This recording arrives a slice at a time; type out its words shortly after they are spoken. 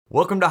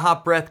Welcome to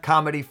Hot Breath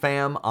Comedy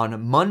Fam.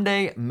 On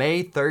Monday,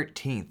 May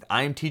 13th,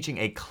 I am teaching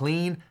a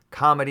clean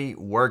comedy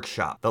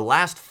workshop. The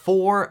last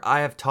 4 I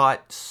have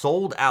taught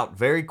sold out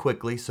very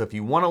quickly, so if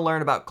you want to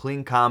learn about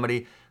clean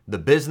comedy, the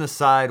business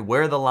side,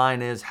 where the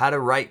line is, how to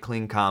write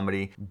clean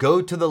comedy,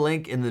 go to the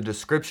link in the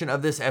description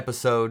of this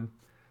episode,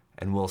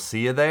 and we'll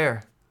see you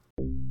there.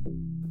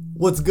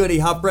 What's goody,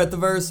 Hot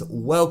Breathiverse?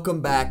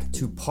 Welcome back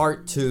to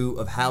part 2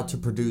 of how to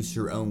produce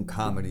your own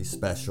comedy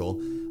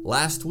special.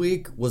 Last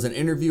week was an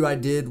interview I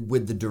did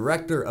with the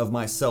director of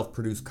my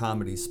self-produced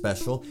comedy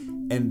special,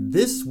 and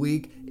this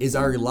week is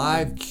our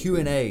live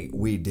Q&A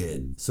we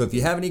did. So if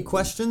you have any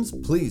questions,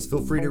 please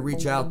feel free to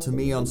reach out to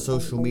me on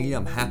social media.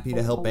 I'm happy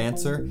to help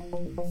answer.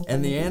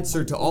 And the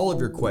answer to all of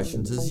your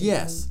questions is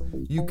yes,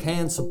 you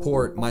can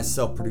support my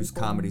self-produced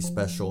comedy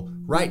special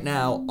right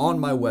now on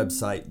my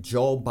website,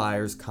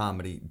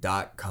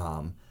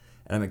 joelbyerscomedy.com.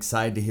 And I'm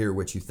excited to hear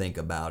what you think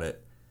about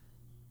it.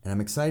 And I'm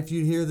excited for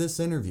you to hear this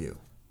interview.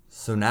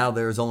 So now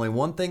there's only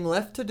one thing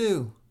left to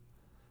do,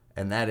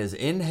 and that is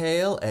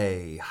inhale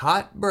a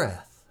hot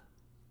breath.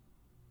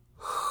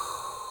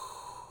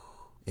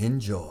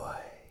 Enjoy.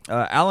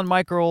 Alan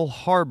Michael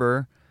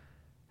Harbor,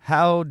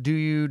 how do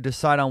you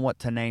decide on what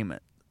to name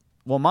it?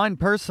 Well, mine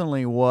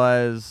personally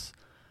was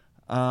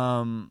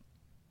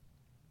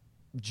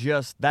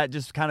just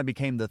kind of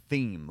became the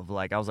theme of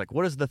I was like,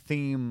 what is the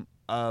theme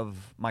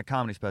of my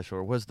comedy special,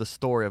 or what's the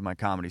story of my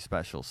comedy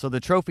special? So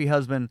the Trophy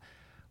Husband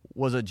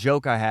was a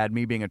joke I had,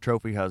 me being a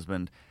trophy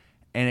husband,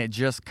 and it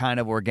just kind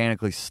of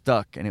organically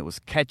stuck, and it was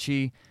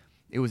catchy.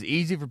 It was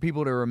easy for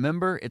people to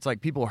remember. It's like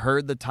people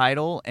heard the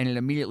title, and it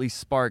immediately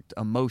sparked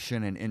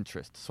emotion and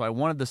interest. So I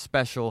wanted the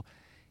special,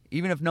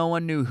 even if no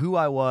one knew who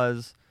I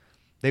was,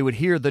 they would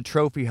hear the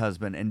Trophy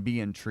Husband and be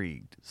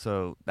intrigued.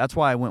 So that's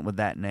why I went with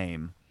that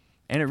name.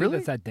 And it really,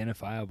 that's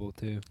identifiable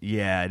too.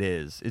 Yeah, it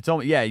is. It's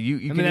only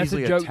you can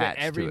easily attach to it. That's a joke that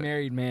every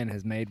married man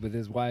has made with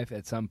his wife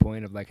at some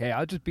point of like, hey,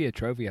 I'll just be a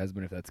trophy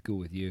husband if that's cool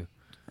with you.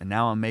 And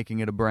now I'm making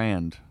it a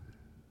brand.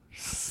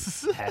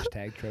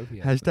 Hashtag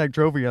trophy husband. Hashtag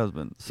trophy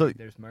husband. So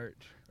there's merch.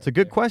 It's a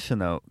good question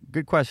though.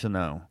 Good question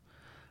though.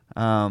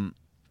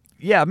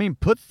 Yeah, I mean,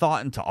 put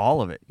thought into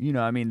all of it. You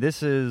know, I mean,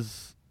 this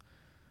is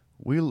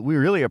we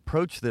really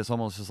approached this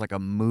almost just like a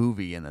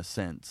movie in a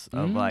sense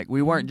of like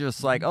we weren't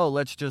just like, oh,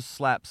 let's just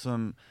slap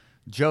some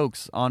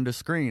jokes onto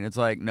screen. It's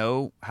like,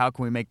 no, how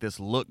can we make this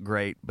look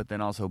great, but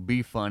then also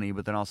be funny,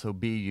 but then also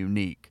be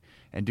unique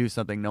and do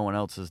something no one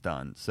else has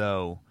done?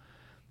 So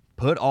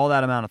put all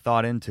that amount of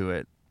thought into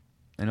it,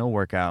 and it'll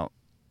work out.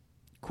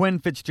 Quinn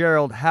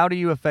Fitzgerald, how do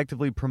you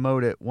effectively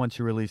promote it once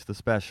you release the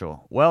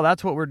special? Well,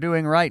 that's what we're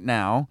doing right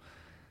now.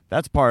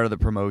 That's part of the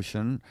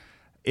promotion.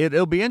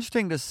 It'll be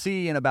interesting to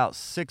see in about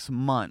 6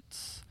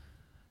 months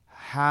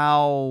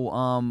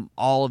how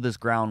all of this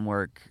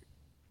groundwork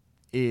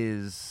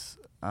is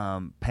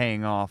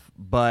paying off.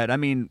 But I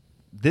mean,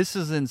 this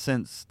is in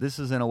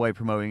a way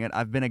promoting it.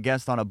 I've been a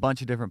guest on a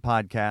bunch of different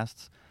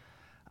podcasts.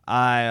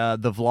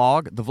 The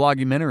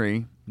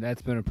vlogumentary,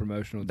 that's been a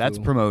promotional tool. That's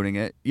promoting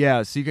it.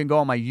 Yeah, so you can go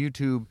on my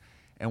YouTube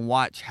and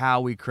watch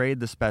how we created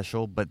the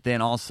special, but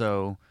then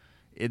also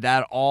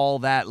all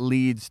that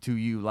leads to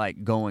you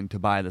like going to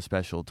buy the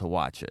special to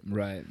watch it.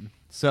 Right.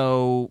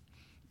 So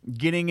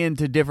getting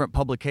into different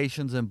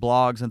publications and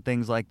blogs and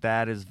things like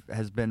that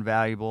has been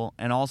valuable.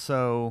 And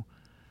also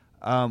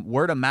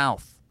word of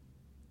mouth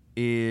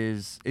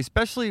is,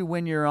 especially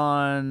when you're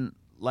on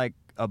like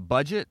a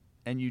budget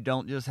and you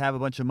don't just have a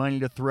bunch of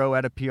money to throw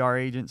at a PR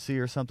agency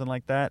or something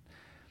like that,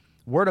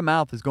 word of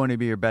mouth is going to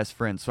be your best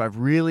friend. So I've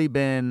really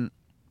been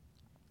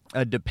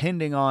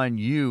depending on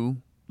you,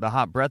 the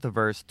Hot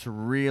Breathiverse, to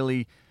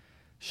really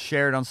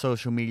share it on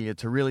social media,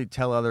 to really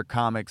tell other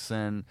comics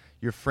and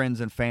your friends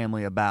and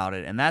family about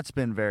it. And that's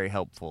been very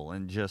helpful.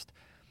 And just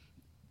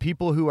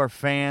people who are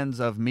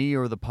fans of me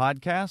or the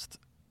podcast,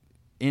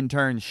 in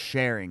turn,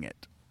 sharing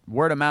it.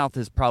 Word of mouth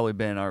has probably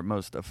been our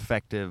most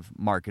effective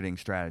marketing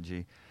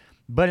strategy.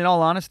 But in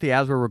all honesty,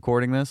 as we're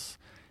recording this,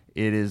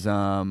 it is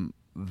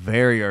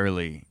very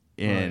early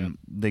in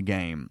the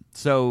game.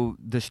 So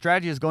the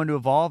strategy is going to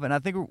evolve, and I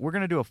think we're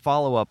going to do a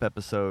follow-up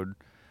episode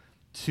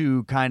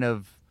to kind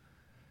of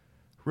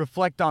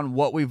reflect on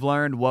what we've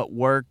learned, what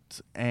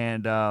worked,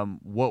 and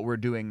what we're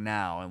doing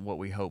now and what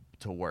we hope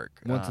to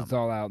work. Once it's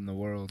all out in the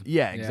world.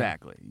 Yeah,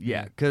 exactly.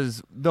 Yeah,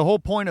 because the whole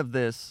point of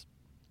this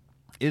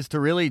is to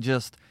really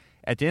just,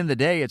 at the end of the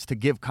day, it's to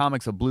give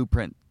comics a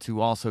blueprint to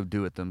also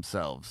do it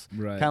themselves.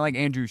 Right. Kind of like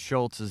Andrew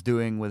Schultz is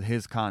doing with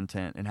his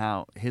content and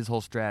how his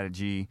whole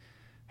strategy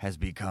has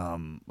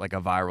become like a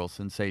viral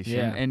sensation.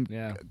 Yeah, and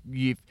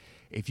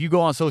if you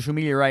go on social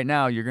media right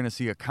now, you're going to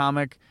see a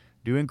comic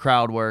doing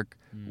crowd work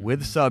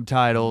with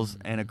subtitles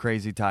and a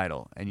crazy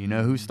title. And you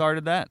know who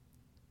started that?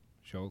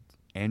 Schultz.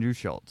 Andrew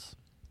Schultz.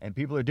 And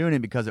people are doing it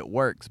because it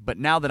works. But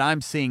now that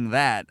I'm seeing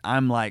that,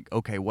 I'm like,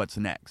 okay, what's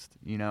next?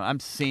 You know, I'm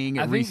seeing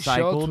it recycled. I think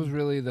Schultz was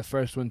really the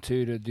first one,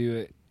 too, to do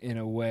it in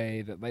a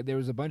way that, like, there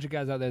was a bunch of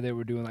guys out there that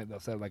were doing, like, they'll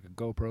set, like, a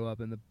GoPro up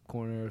in the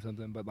corner or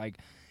something. But, like,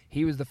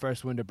 he was the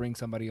first one to bring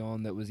somebody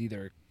on that was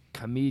either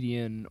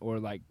comedian or,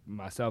 like,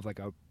 myself, like,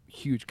 a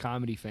huge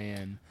comedy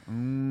fan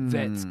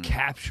that's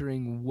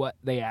capturing what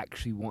they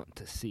actually want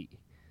to see.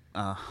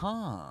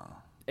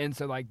 And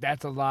so like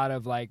that's a lot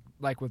of like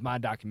with my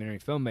documentary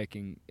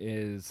filmmaking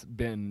is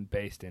been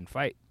based in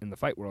the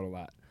fight world a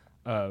lot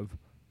of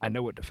I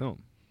know what to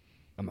film.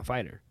 I'm a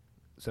fighter.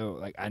 So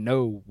like I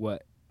know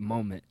what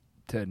moment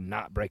to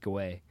not break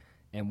away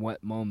and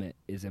what moment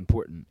is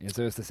important. And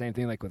so it's the same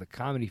thing like with a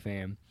comedy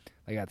fan.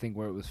 Like I think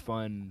where it was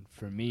fun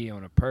for me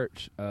on a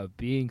perch of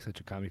being such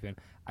a comedy fan,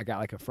 I got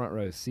like a front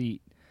row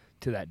seat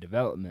to that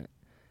development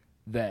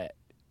that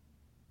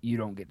you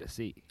don't get to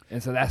see.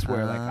 And so that's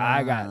where like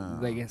I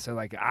got like, and so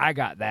like I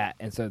got that,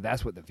 and so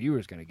that's what the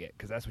viewer's gonna get,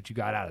 because that's what you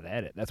got out of the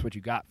edit. That's what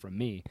you got from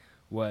me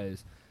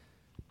was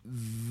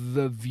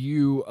the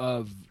view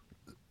of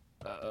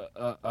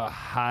a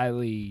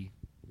highly,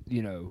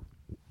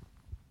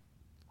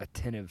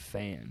 attentive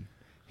fan.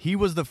 He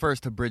was the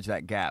first to bridge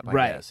that gap, I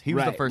guess. He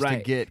was the first to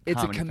get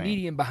It's a comedy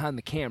comedian fame. behind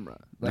the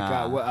camera.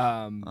 Like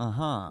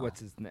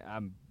what's his name?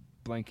 I'm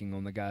blanking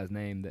on the guy's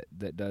name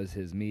that does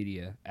his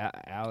media.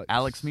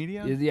 Alex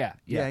Media?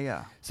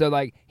 Yeah. So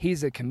like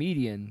he's a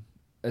comedian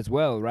as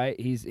well, right?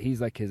 He's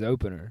like his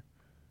opener,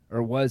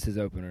 or was his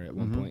opener at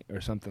one point,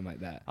 or something like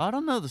that. I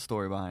don't know the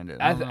story behind it.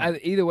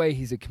 Either way,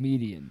 he's a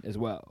comedian as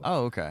well.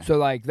 Oh, okay. So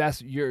like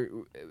that's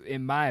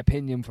in my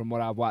opinion, from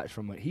what I've watched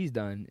from what he's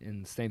done,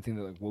 and the same thing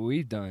that like what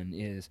we've done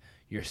is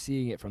you're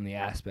seeing it from the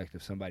aspect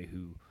of somebody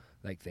who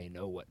like they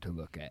know what to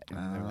look at,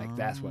 and they're like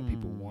that's what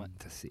people want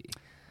to see.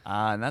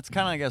 And that's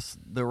kind of, I guess,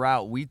 the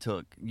route we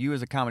took. You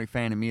as a comedy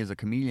fan and me as a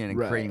comedian, and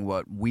creating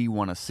what we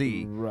want to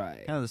see.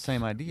 Right. Kind of the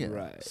same idea.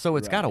 Right. So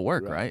it's got to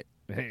work, right?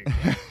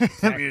 Exactly,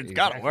 I mean, it's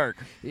got to work.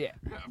 Yeah,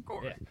 of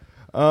course.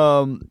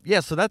 Yeah.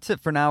 So that's it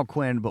for now,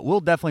 Quinn, but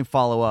we'll definitely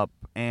follow up.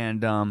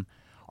 And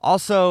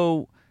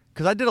also,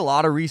 because I did a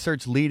lot of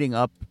research leading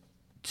up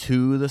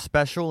to the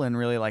special and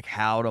really like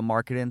how to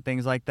market it and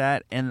things like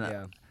that.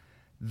 And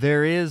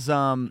there is,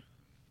 I've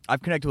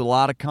connected with a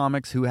lot of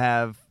comics who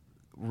have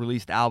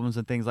released albums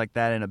and things like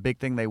that, and a big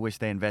thing they wish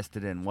they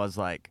invested in was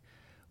like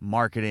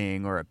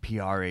marketing or a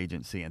PR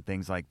agency and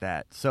things like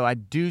that. So I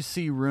do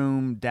see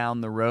room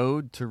down the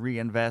road to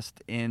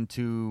reinvest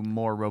into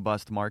more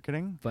robust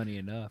marketing. Funny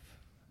enough,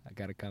 I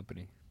got a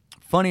company.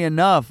 Funny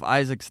enough,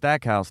 Isaac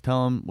Stackhouse,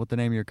 tell him what the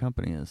name of your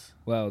company is.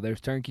 Well,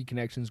 there's Turnkey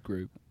Connections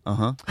Group,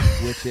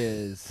 which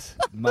is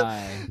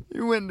my.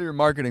 You went into your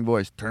marketing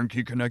voice,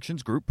 Turnkey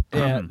Connections Group.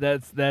 Yeah,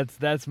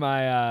 that's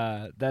my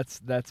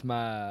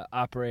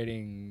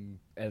operating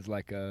as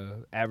like a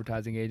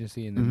advertising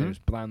agency, and then there's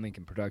Blind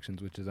Lincoln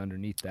Productions, which is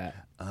underneath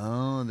that.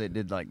 Oh, they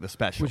did like the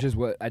special, which is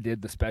what I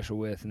did the special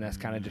with, and that's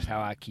kind of just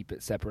how I keep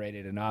it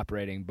separated and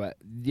operating. But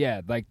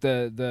yeah, like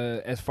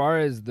the as far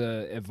as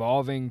the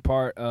evolving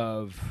part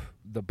of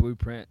the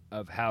blueprint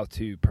of how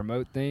to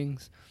promote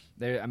things,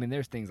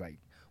 there's things like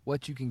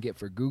what you can get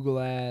for Google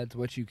ads,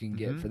 what you can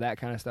get for that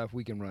kind of stuff.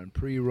 We can run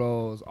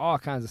pre-rolls, all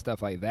kinds of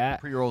stuff like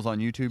that. Pre-rolls on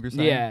YouTube, you're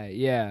saying?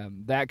 Yeah,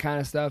 that kind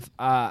of stuff.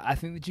 I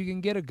think that you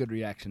can get a good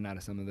reaction out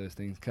of some of those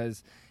things,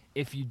 because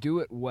if you do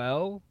it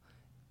well,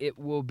 it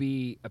will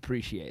be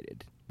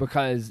appreciated,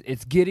 because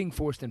it's getting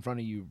forced in front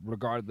of you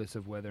regardless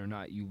of whether or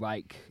not you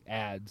like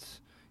ads,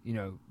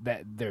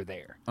 that they're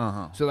there.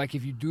 So like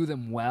if you do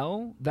them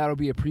well, that'll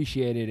be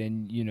appreciated,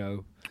 and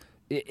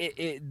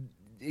it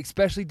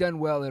especially done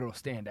well, it'll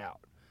stand out.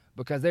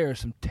 Because there are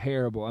some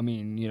terrible.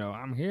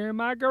 I'm here in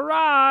my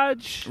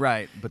garage.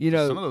 Right, but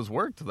some of those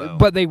worked though.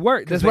 But they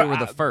worked. That's they were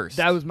the first.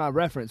 That was my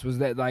reference. Was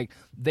that like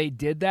they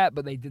did that,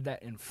 but they did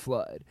that in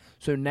flood.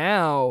 So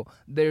now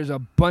there's a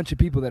bunch of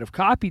people that have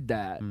copied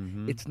that.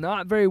 It's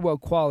not very well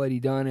quality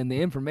done, and the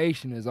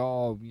information is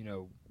all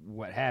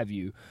what have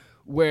you.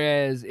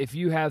 Whereas if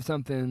you have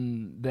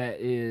something that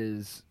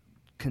is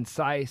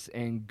concise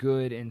and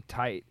good and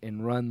tight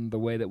and run the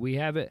way that we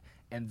have it,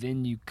 and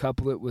then you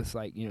couple it with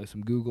like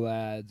some Google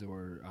ads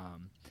or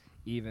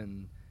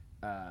even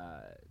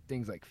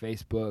things like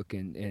Facebook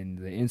and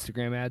the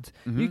Instagram ads,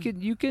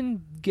 you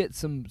can get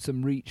some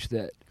reach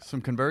that some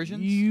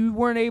conversions you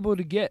weren't able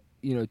to get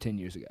 10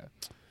 years ago.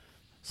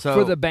 So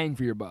for the bang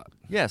for your buck.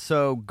 Yeah,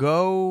 so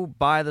go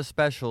buy the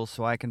special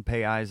so I can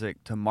pay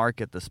Isaac to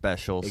market the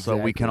special, so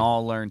we can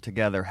all learn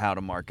together how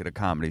to market a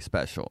comedy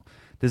special.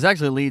 This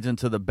actually leads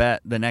into the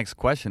next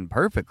question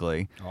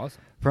perfectly.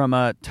 Awesome. From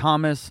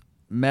Thomas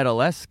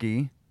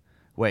Medaleski.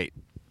 Wait.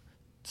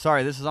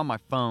 Sorry, this is on my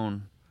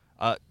phone.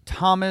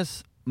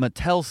 Thomas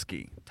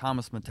Metelsky.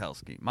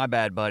 My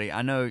bad, buddy.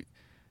 I know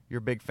you're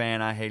a big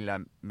fan. I hate it. I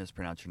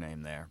mispronounced your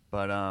name there.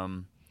 But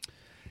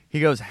he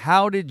goes,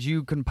 how did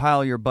you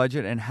compile your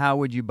budget, and how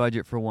would you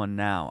budget for one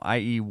now?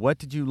 I.e., what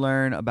did you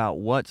learn about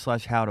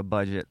what/how to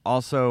budget?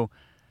 Also,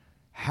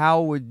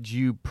 how would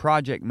you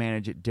project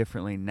manage it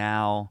differently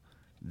now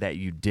that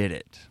you did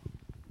it?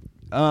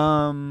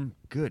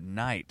 Good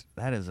night.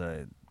 That is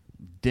a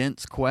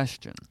dense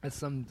question. That's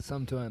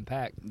some to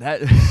unpack.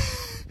 That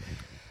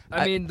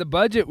I mean, the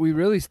budget, we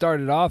really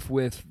started off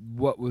with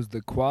what was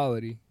the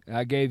quality.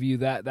 I gave you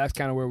that. That's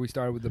kind of where we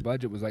started with the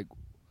budget, was like,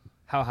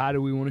 how high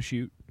do we want to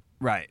shoot?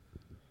 Right.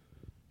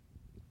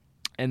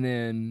 And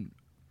then,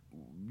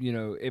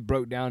 it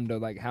broke down to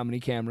like how many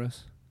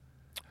cameras.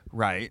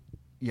 Right.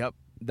 Yep.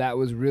 That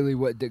was really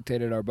what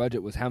dictated our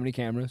budget, was how many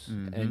cameras,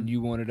 Mhm. and you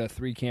wanted a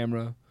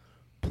 3-camera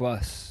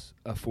plus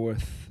a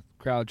 4th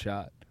crowd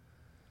shot.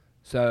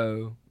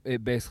 So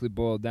it basically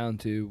boiled down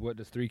to, what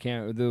does 3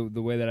 camera?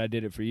 The way that I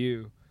did it for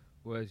you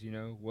was,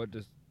 what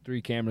does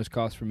 3 cameras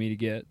cost for me to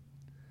get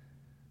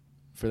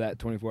for that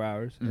 24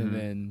 hours, Mhm. and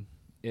then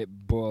it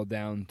boiled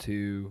down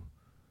to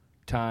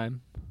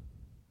time.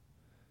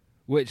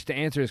 Which, to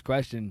answer his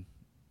question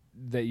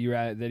that he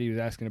was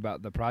asking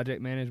about the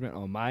project management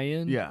on my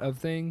end Yeah. of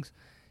things,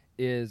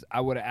 is I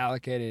would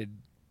have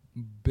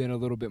been a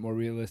little bit more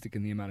realistic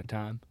in the amount of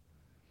time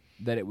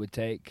that it would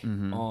take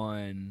Mhm.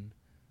 on,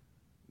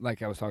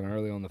 like I was talking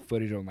earlier, on the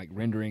footage, on like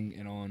rendering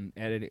and on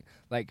editing.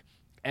 Like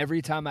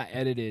every time I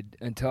edited,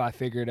 until I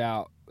figured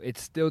out, it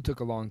still took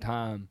a long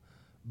time,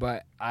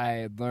 but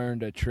I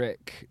learned a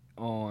trick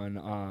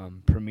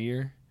on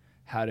Premiere,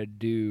 how to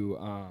do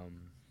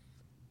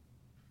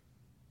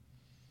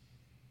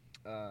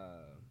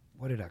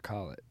what did I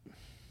call it?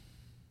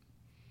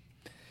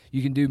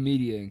 You can do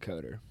media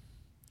encoder,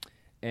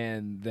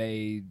 and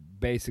they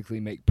basically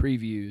make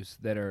previews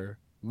that are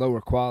lower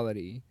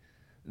quality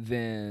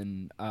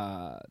than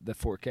the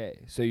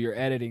 4K. So you're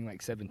editing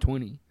like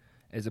 720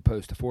 as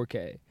opposed to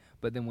 4K.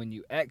 But then when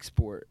you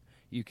export,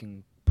 you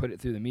can put it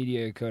through the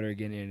media encoder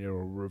again, and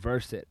it'll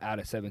reverse it out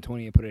of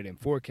 720 and put it in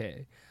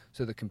 4K,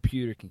 so the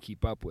computer can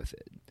keep up with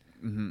it.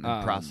 Mhm.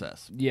 Um,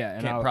 Process. Yeah,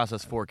 and Can't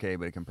process 4K,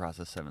 but it can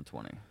process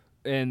 720.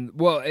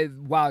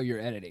 while you're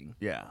editing.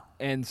 Yeah.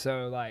 And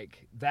so,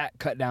 like, that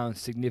cut down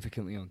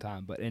significantly on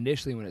time. But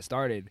initially, when it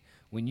started,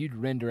 when you'd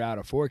render out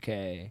a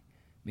 4K, I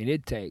mean,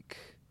 it'd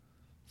take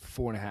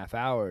 4.5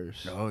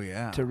 hours Oh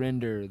yeah. to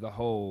render the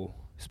whole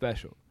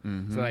special.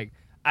 Mhm. So, like,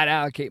 I'd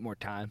allocate more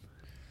time.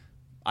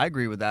 I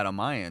agree with that on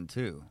my end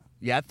too.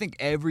 Yeah, I think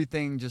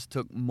everything just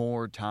took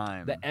more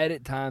time. The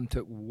edit time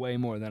took way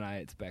more than I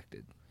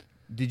expected.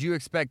 Did you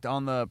expect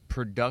on the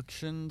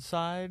production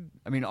side?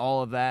 I mean,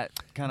 all of that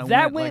kind of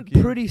That went went like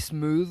you- pretty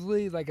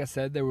smoothly. Like I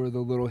said, there were the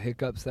little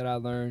hiccups that I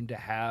learned to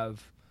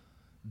have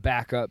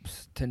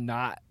backups, to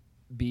not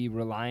be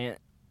reliant,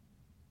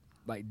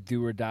 like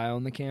do or die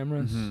on the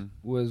cameras. Mhm.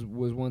 was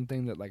one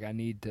thing that, like, I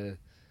need to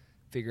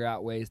figure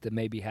out ways to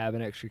maybe have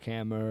an extra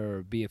camera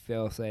or be a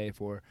fail-safe.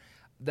 Or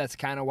that's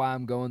kind of why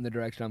I'm going the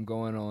direction I'm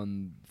going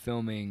on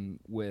filming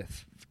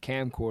with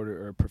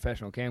camcorder or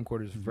professional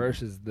camcorders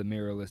versus the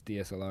mirrorless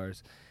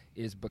DSLRs,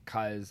 is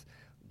because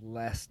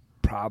less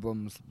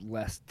problems,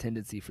 less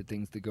tendency for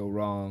things to go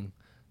wrong.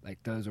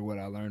 Like, those are what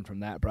I learned from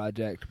that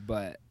project.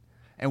 But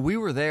And we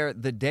were there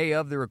the day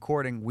of the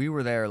recording. We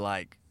were there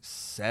like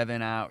 6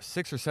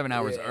 or 7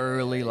 hours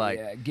early,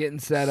 like getting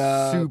set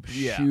up,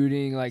 yeah.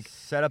 shooting, like,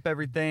 set up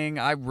everything.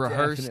 I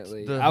rehearsed.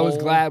 definitely. The I was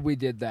whole- glad we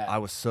did that. I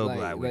was so Like-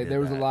 glad we like, did there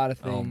was that. a lot of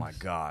Oh my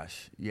things.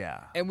 gosh,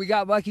 yeah. And we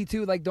got lucky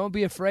too. Like, don't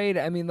be afraid.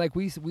 I mean, like,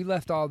 we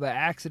left all the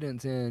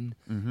accidents in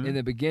Mhm.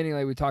 the beginning,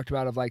 like we talked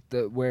about, of like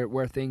the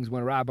where things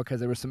went awry, because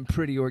there was some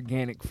pretty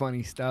organic,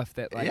 funny stuff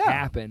that like Yeah.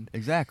 happened.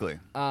 Exactly.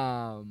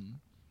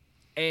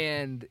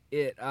 And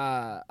it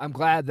I'm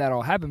glad that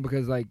all happened,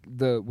 because like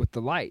with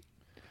the light,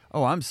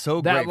 Oh, I'm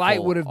so that grateful.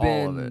 light would have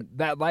all of been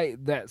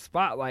it. that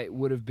spotlight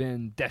would have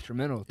been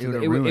detrimental to It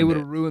would've it ruined would it.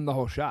 have ruined the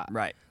whole shot.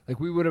 Right.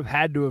 Like, we would have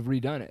had to have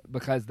redone it,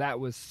 because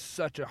that was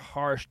such a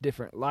harsh,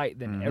 different light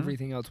than Mhm.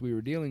 everything else we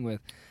were dealing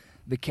with.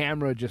 The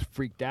camera just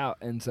freaked out,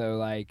 and so,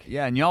 like,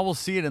 Yeah, and y'all will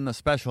see it in the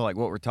special, like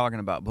what we're talking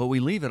about. But we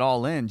leave it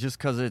all in just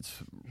because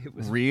it's it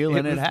was real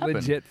and it was happened.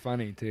 legit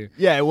funny too.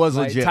 Yeah, it was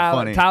Like, legit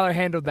Tyler, funny. Tyler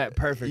handled that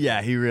perfectly.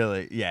 Yeah, he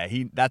really. Yeah,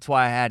 he. That's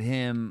why I had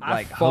him I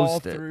like fall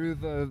host it. through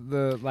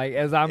the like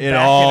as I'm It backing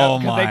all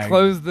up, because my- they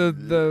closed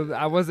the.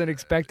 I wasn't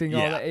expecting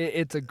all Yeah. that.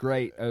 It's a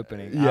great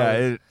opening.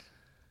 Yeah,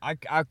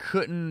 I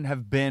couldn't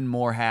have been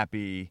more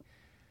happy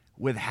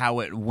with how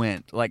it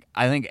went. Like,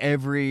 I think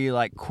every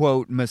like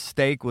quote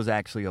mistake was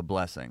actually a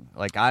blessing.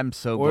 Like, I'm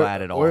so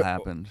glad it all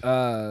happened.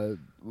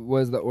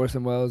 Was the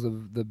Orson Welles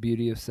of The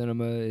Beauty of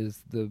Cinema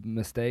is the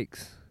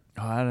mistakes?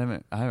 Oh, I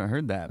haven't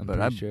heard that, I'm but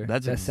pretty sure.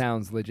 that's That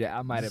sounds legit.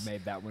 I might have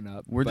made that one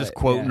up. we're but just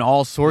quoting yeah.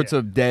 all sorts Yeah.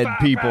 of dead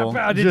people.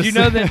 Did Just- you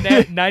know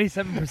that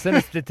 97%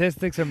 of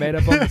statistics are made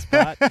up on the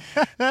spot?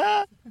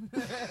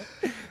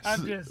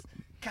 I'm just.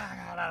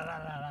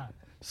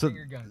 So,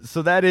 Finger guns.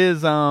 so that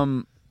is,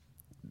 I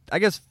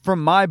guess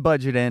from my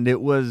budget end,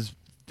 it was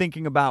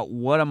thinking about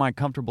what am I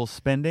comfortable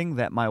spending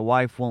that my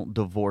wife won't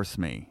divorce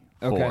me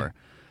for.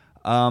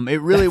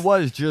 It really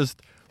was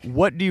just,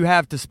 what do you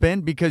have to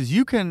spend? Because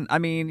you can, I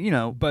mean, you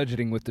know,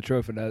 Budgeting with the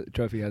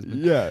trophy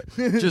husband. yeah,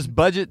 just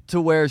budget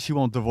to where she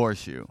won't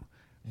divorce you.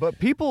 But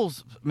people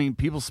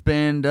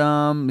spend,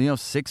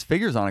 6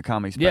 figures on a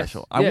comedy Yes,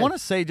 special. I yeah. want to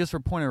say, just for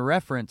point of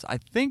reference, I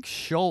think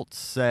Schultz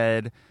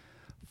said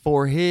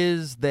for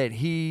his that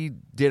he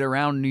did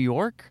around New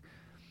York,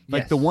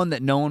 like Yes. the one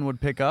that no one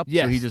would pick up,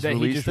 Yes, so he just that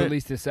released he just it.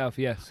 released himself.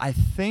 Yes. I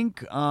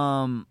think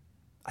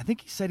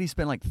he said he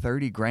spent like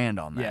 $30,000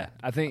 on that. Yeah,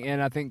 I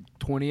think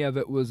 20 of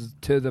it was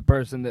to the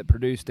person that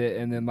produced it,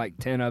 and then like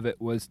 10 of it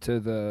was to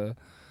the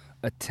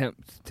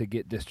attempt to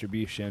get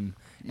distribution.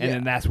 And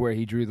then that's where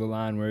he drew the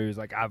line where he was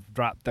like, I've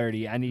dropped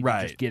 30. I need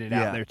to just get it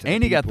out there to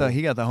and the he got people.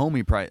 the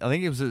homie price. I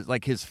think it was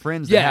like his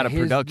friends that had a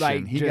his, production.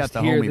 Like, he just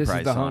got the here, homie this price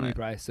is the on homie it.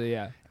 price. So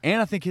yeah.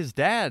 And I think his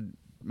dad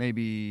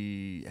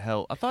maybe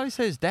helped. I thought he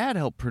said his dad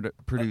helped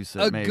produce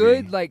it. A maybe.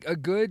 good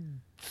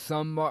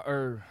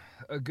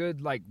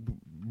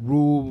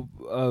rule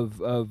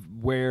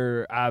of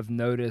where I've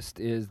noticed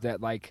is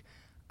that, like,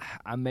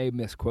 I may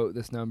misquote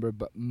this number,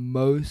 but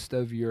most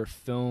of your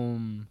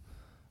film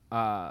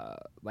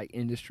like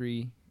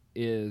industry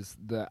is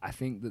I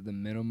think that the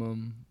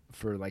minimum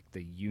for like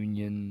the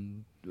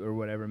union or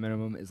whatever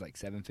minimum is like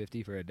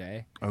 $750 for a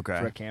day. Okay.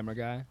 For a camera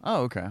guy.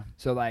 Oh, okay.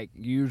 So like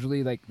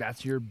usually like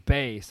that's your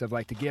base of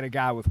like to get a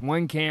guy with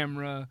one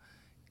camera.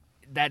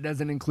 That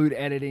doesn't include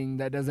editing.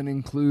 That doesn't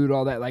include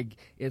all that. Like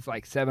it's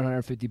like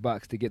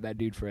 $750 to get that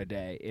dude for a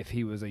day if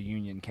he was a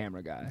union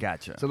camera guy.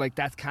 Gotcha. So like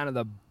that's kind of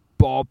the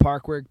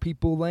ballpark where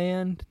people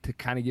land to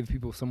kind of give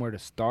people somewhere to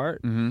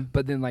start. Mm-hmm.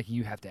 But then like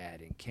you have to add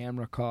in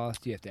camera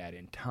cost. You have to add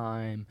in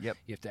time. Yep.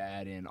 You have to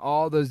add in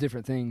all those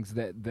different things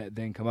that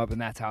then come up, and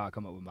that's how I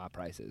come up with my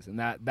prices. And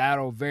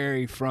that'll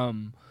vary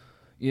from,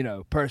 you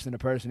know, person to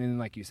person. And then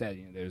like you said,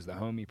 you know, there's the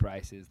homie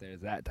prices,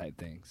 there's that type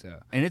thing. So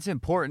and it's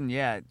important,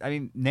 yeah. I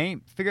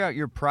mean, figure out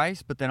your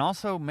price, but then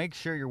also make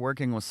sure you're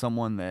working with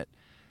someone that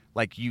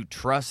like you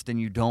trust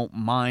and you don't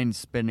mind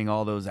spending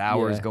all those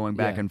hours going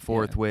back and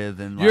forth with.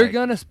 And you're like,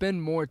 gonna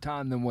spend more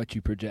time than what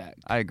you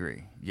project. I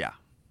agree. Yeah.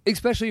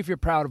 Especially if you're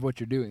proud of what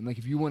you're doing. Like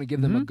if you want to give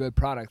them a good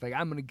product, like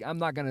I'm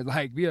not gonna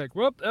like be like,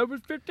 well, that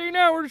was 15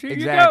 hours. Here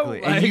exactly.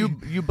 you go. And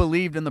Like, you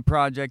believed in the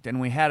project,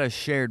 and we had a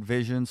shared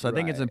vision. So I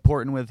think it's Right.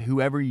 important with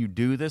whoever you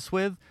do this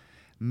with,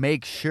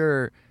 make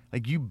sure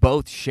like you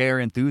both share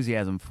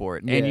enthusiasm for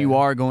it, and you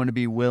are going to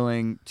be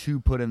willing to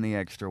put in the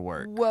extra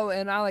work. Well,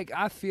 and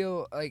I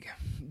feel like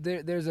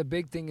there's a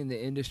big thing in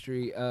the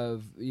industry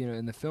of, you know,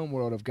 in the film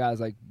world of guys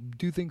like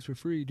do things for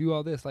free, do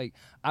all this. Like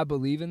I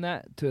believe in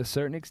that to a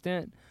certain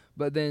extent.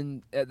 But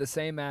then at the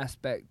same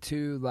aspect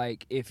too,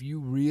 like if you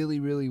really,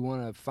 really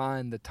want to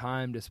find the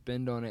time to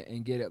spend on it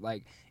and get it,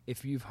 like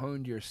if you've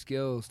honed your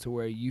skills to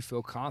where you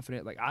feel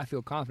confident, like I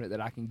feel confident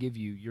that I can give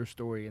you your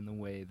story in the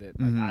way that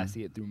like, I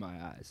see it through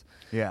my eyes.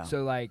 Yeah.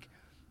 So like,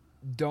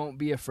 don't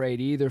be afraid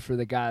either for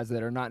the guys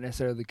that are not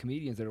necessarily the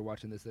comedians that are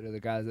watching this, that are the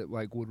guys that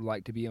like would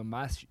like to be in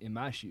my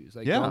shoes.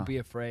 Like, don't be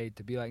afraid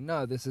to be like,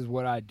 no, this is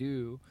what I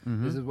do.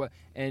 This is what,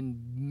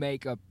 and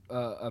make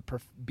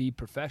be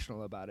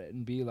professional about it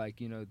and be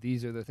like, you know,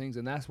 these are the things.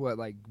 And that's what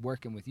like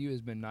working with you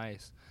has been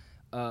nice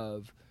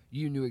of.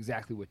 You knew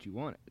exactly what you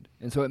wanted.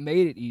 And so it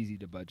made it easy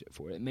to budget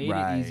for it. It made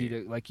it easy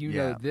to, like, you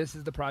know, this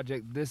is the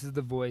project, this is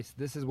the voice,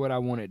 this is what I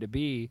want it to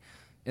be.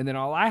 And then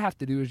all I have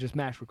to do is just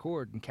mash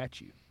record and catch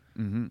you.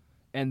 Mm-hmm.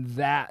 And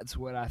that's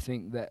what I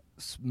think that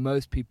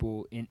most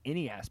people in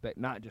any aspect,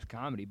 not just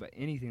comedy, but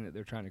anything that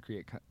they're trying to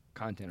create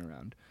content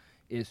around,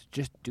 is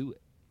just do it.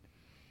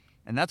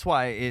 And that's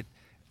why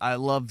I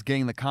loved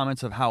getting the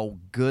comments of how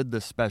good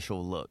the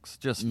special looks,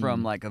 just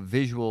from like a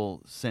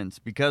visual sense,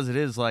 because it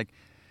is like,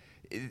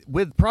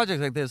 with projects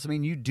like this, I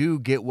mean, you do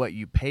get what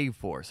you pay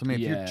for. So, I mean,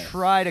 if you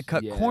try to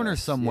cut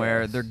corners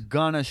somewhere, they're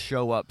going to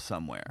show up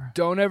somewhere.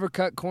 Don't ever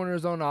cut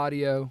corners on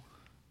audio.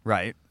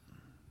 Right.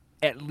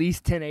 At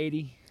least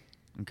 1080.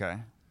 Okay.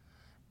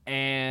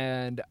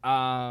 And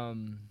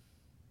don't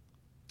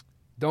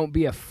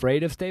be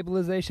afraid of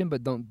stabilization,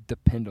 but don't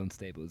depend on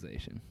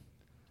stabilization.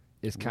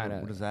 It's kind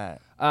of... What is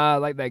that?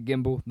 Like that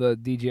gimbal, the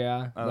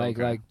DJI. Oh,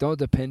 like don't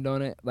depend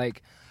on it.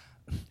 Like...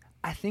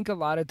 I think a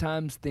lot of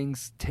times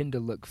things tend to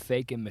look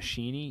fake and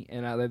machiny,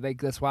 and I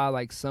think that's why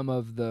like some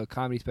of the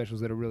comedy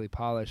specials that are really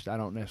polished, I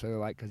don't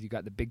necessarily like, because you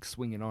got the big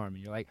swinging arm,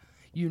 and you're like,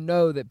 you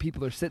know that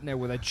people are sitting there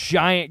with a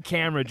giant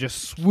camera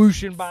just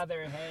swooshing by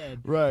their head,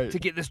 right, to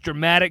get this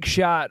dramatic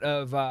shot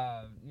of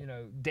you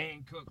know,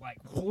 Dan Cook like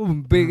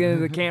whoom, big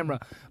into the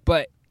camera,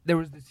 but there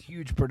was this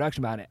huge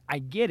production behind it. I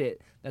get it.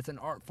 That's an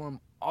art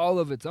form all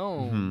of its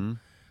own. Mm-hmm.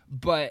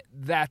 But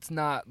that's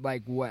not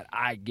like what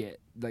I get.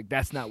 Like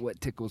that's not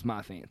what tickles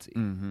my fancy.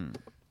 Mm-hmm.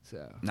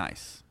 So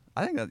nice.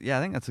 I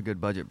think that's a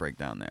good budget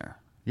breakdown there.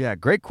 Yeah,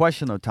 great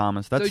question though,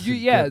 Thomas. That's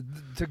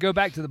to go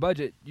back to the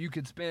budget, you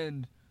could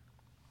spend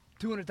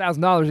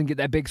 $200,000 and get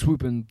that big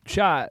swooping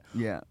shot.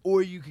 Yeah.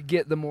 Or you could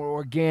get the more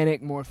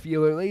organic, more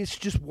feeler. Like, it's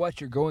just what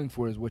you're going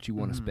for is what you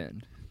want to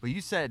spend. But you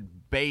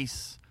said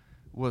base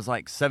was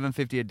like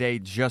 $750 a day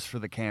just for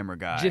the camera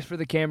guy. Just for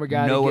the camera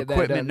guy. No to get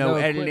equipment, that done. no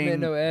editing,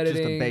 no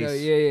editing. just a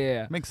base.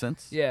 Yeah. Makes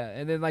sense. Yeah,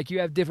 and then like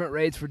you have different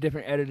rates for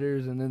different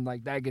editors, and then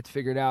like that gets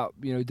figured out,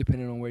 you know,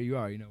 depending on where you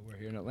are. You know, we're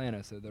here in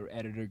Atlanta, so the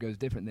editor goes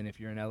different than if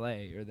you're in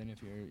LA or than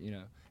if you're, you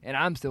know. And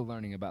I'm still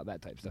learning about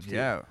that type of stuff too.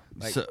 Yeah.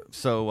 Like,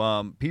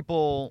 So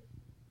people,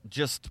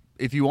 just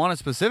if you want a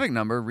specific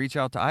number, reach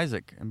out to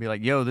Isaac and be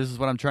like, "Yo, this is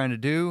what I'm trying to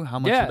do. How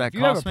much would that if you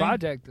cost have a me?"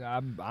 project,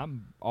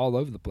 I'm all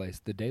over the place.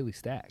 The Daily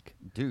Stack.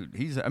 Dude,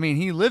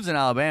 he lives in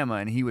Alabama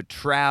and he would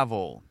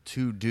travel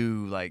to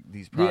do like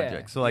these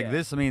projects. So like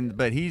this,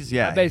 but he's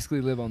I basically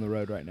live on the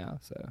road right now,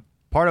 so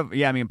part of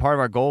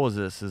our goal is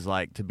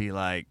to be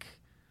like,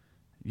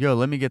 yo,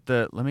 let me get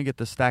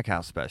the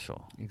Stackhouse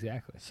special.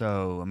 Exactly.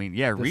 So I mean,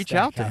 yeah, The reach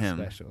out to Stackhouse him.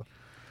 Special.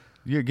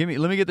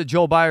 Let me get the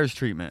Joel Byers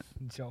treatment.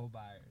 Joel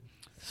Byers.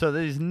 So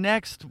these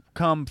next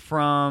come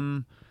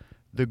from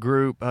the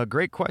group.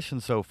 Great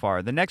question so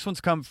far. The next ones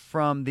come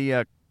from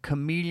the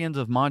Comedians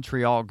of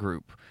Montreal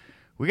group.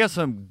 We got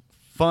some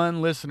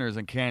fun listeners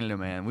in Canada,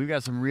 man. We've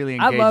got some really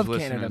engaged I love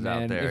listeners Canada,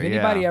 man. out there. If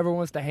anybody yeah. ever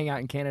wants to hang out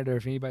in Canada, or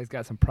if anybody's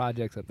got some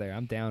projects up there,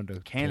 I'm down to.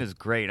 Canada's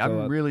great. go I'm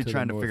up really to the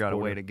trying to north figure out a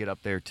way border. to get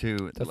up there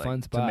too. It's a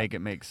fun to spot. make it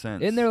make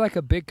sense. Isn't there like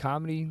a big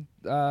comedy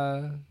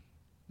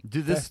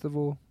Dude, this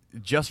festival?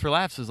 Just for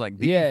Laughs is like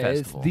the Yeah,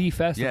 festival. it's the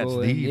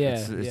festival. Yeah,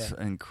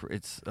 and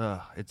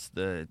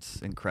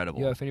it's incredible.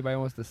 Yeah, if anybody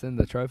wants to send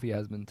the trophy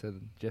husband to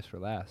Just for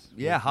Laughs,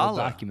 Yeah, we'll holla.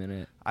 document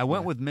it. I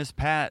went Yeah. with Miss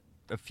Pat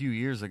a few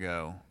years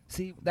ago.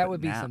 See, that But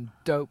would be now- some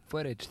dope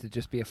footage to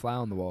just be a fly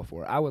on the wall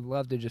for. I would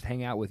love to just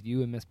hang out with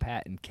you and Miss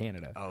Pat in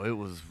Canada. Oh, it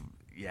was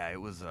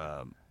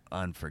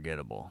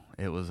unforgettable.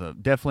 It was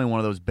definitely one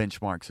of those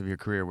benchmarks of your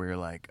career where you're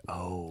like,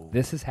 oh,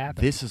 This is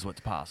happening. this is what's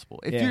possible.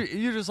 If Yeah.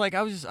 you're just like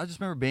I just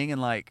remember being in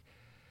like,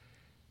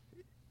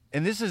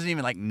 and this isn't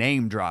even like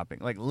name dropping,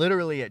 like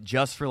literally at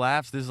Just for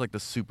Laughs, this is like the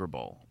Super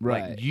Bowl.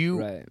 Right, Like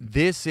right.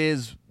 this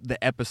is the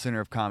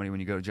epicenter of comedy when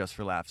you go to Just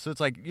for Laughs. So it's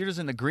like you're just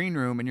in the green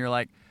room and you're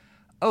like,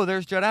 oh,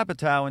 there's Judd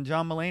Apatow and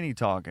John Mulaney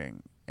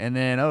talking. And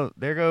then, oh,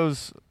 there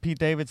goes Pete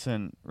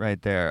Davidson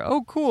right there.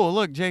 Oh, cool.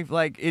 Look, Jay,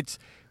 like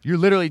you're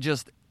literally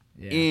just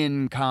Yeah.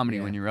 in comedy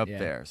Yeah, when you're up yeah.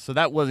 there. So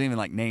that wasn't even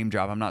like name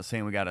drop. I'm not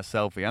saying we got a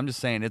selfie. I'm just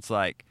saying it's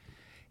like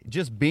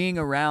just being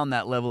around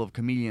that level of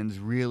comedians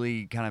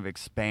really kind of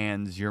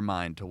expands your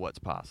mind to what's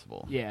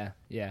possible. Yeah,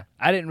 yeah.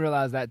 I didn't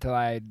realize that till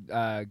I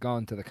had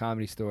gone to the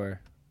Comedy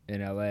Store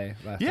in L.A.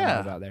 last time I Yeah.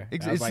 was out there.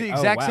 It's I was the like,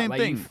 exact wow. same like,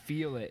 thing. You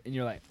feel it, and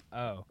you're like,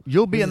 oh.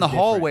 You'll be This in the is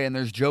different. hallway and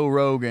there's Joe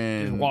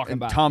Rogan Just walking and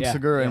by. Tom Yeah,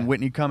 Segura and yeah.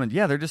 Whitney Cummings.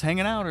 Yeah, they're just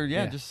hanging out or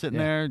Yeah, just sitting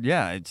yeah. there.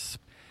 Yeah,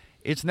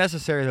 it's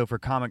necessary though for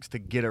comics to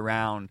get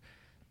around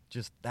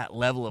just that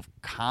level of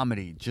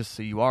comedy just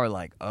so you are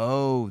like,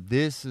 oh,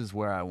 this is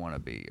where I want to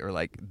be, or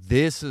like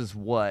this is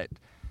what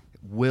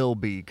will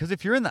be. Because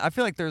if you're in I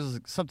feel like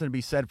there's something to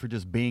be said for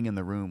just being in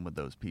the room with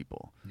those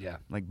people, Yeah.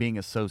 like being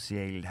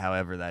associated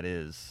however that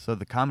is. So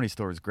the Comedy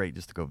Store is great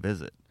just to go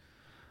visit.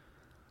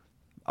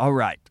 All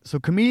right, so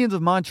Comedians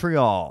of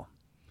Montreal,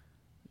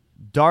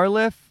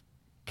 Darlif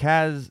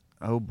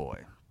oh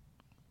boy,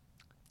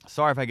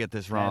 sorry if I get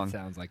this wrong. That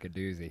sounds like a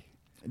doozy.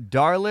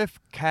 Darlif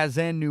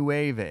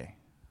Cazenueve.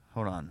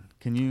 Hold on,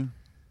 can you?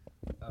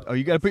 Oh,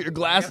 you got to put your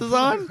glasses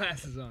on?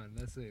 Glasses on.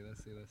 Let's see.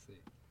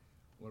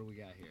 What do we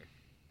got here?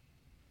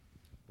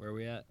 Where are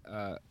we at?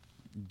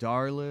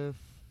 Darlif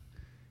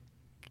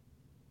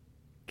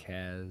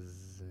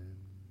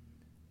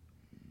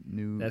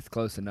New. That's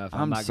close enough.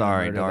 I'm not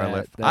sorry, gonna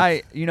murder Darlif.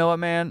 that. You know what,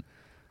 man?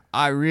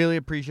 I really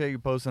appreciate you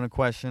posting a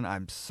question.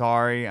 I'm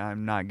sorry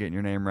I'm not getting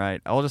your name right.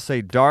 I'll just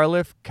say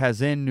Darlif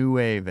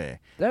Cazenueve.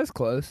 That's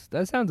close.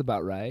 That sounds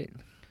about right.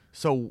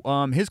 So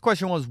his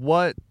question was,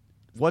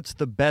 what's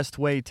the best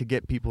way to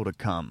get people to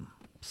come?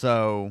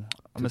 So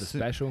I'm To the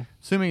special.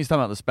 assuming he's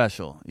talking about the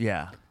special.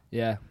 Yeah.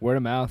 Yeah, word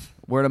of mouth.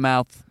 Word of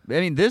mouth. I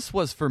mean, this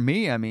was for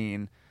me. I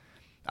mean,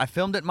 I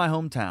filmed it in my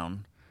hometown.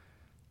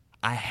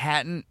 I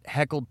hadn't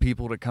heckled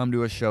people to come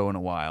to a show in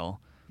a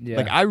while. Yeah.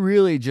 Like, I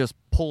really just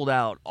pulled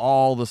out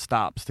all the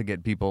stops to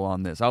get people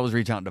on this. I was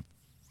reaching out to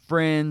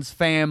friends,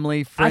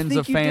 family, friends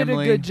of family. I think you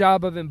did a good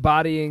job of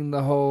embodying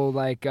the whole,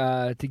 like,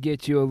 to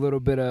get you a little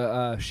bit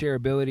of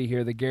shareability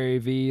here. The Gary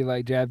V,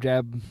 like,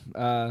 jab,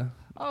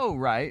 Oh,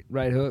 right.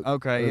 right hook.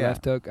 Okay, or yeah.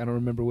 left hook. I don't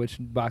remember which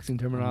boxing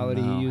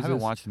terminology No, he uses. I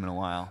haven't watched him in a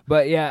while.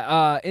 But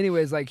yeah,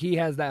 anyways, like he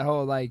has that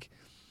whole like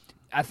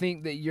I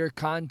think that your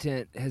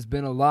content has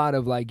been a lot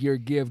of like your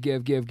give.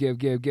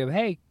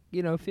 Hey,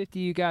 50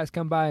 you guys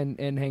come by and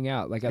hang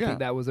out. Like I Yeah. think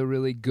that was a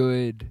really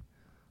good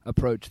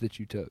approach that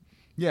you took.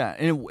 Yeah,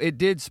 and it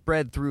did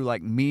spread through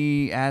like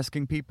me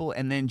asking people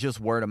and then just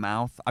word of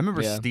mouth. I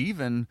remember Yeah.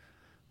 Steven,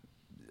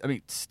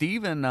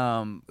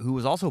 who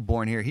was also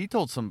born here, he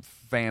told some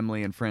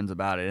family and friends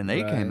about it and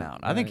they Right, came out.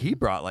 I think right. he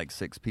brought like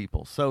 6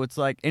 people. So it's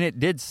like, and it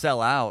did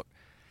sell out.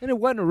 And it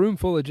wasn't a room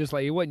full of just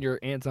like it wasn't your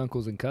aunts,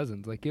 uncles, and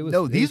cousins. Like it was.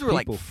 No, it these was were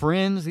like people.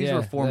 friends. These Yeah,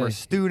 were former they-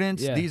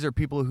 students. yeah. These are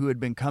people who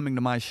had been coming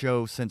to my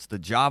show since the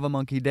Java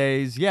Monkey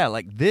days. Yeah,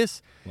 like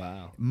this.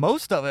 Wow.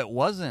 Most of it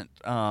wasn't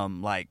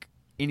like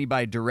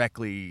anybody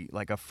directly,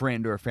 like a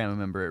friend or a family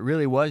member. It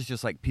really was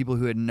just like people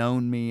who had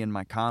known me and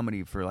my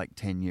comedy for like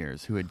 10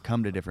 years, who had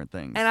come to different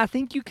things. And I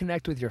think you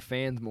connect with your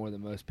fans more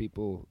than most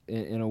people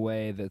in a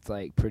way that's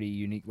like pretty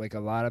unique. Like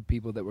a lot of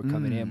people that were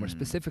coming in were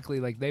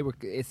specifically like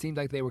it seemed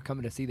like they were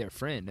coming to see their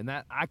friend, and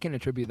that I can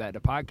attribute that to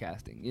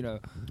podcasting.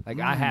 Like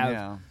I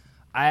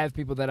have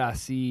people that I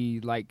see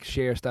like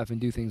share stuff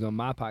and do things on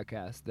my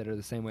podcast that are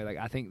the same way. Like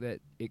I think that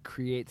it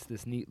creates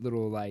this neat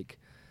little like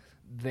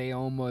they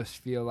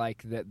almost feel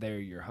like that they're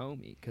your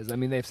homie. Because I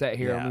mean, they've sat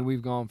here. I Yeah. mean,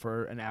 we've gone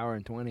for an hour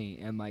and 20,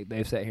 and like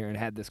they've sat here and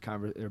had this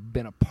or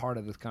been a part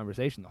of this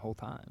conversation the whole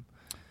time.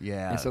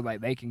 Yeah. And so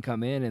like they can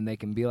come in and they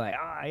can be like,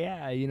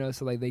 yeah, you know.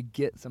 So like they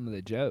get some of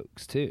the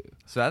jokes too.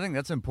 So I think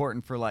that's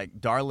important for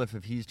like Darliff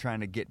if he's trying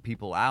to get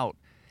people out.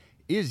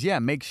 Is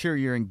make sure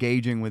you're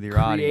engaging with your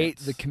Create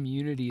audience. the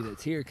community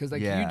that's here, because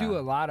like Yeah. you do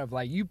a lot of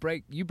like you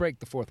break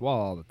the fourth wall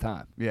all the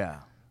time.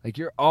 Yeah. Like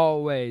you're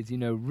always,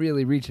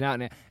 really reaching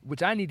out,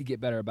 which I need to get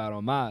better about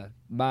on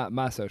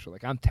my social.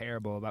 Like I'm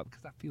terrible about,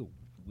 because I feel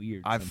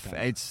weird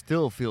sometimes. It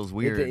still feels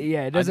weird.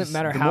 It doesn't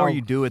matter the how. more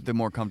you do it, the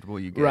more comfortable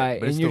you get. Right,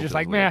 but it and you're still just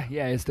feels like, weird.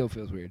 yeah, it still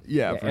feels weird.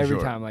 Yeah, for every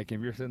sure. time, like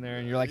if you're sitting there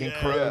and you're like in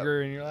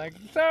Kroger and you're like,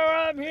 so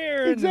I'm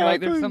here, and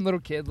like there's some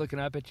little kid looking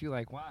up at you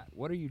like,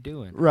 what are you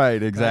doing?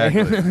 Right,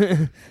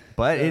 exactly.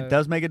 But So- it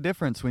does make a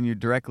difference when you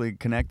directly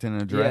connect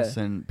and address,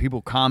 and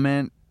people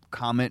comment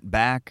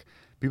back.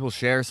 People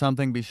share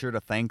something, be sure to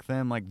thank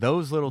them. Like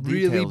those little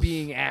details. Really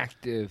being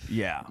active.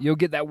 Yeah. You'll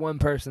get that one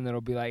person that'll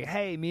be like,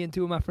 hey, me and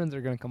 2 of my friends are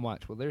going to come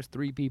watch. Well, there's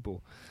 3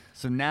 people.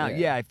 So now,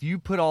 Yeah. if you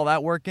put all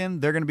that work in,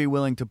 they're going to be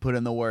willing to put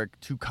in the work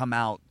to come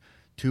out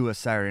to a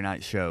Saturday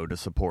night show to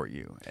support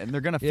you. And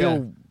they're going to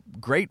feel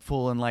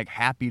grateful and like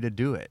happy to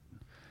do it.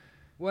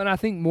 Well, and I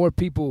think more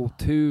people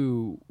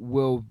too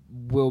will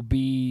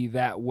be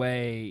that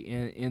way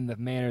in the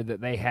manner that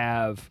they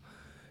have,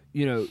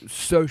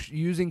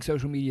 using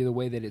social media the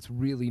way that it's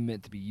really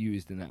meant to be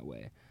used in that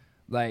way.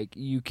 Like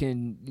you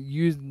can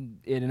use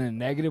it in a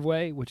negative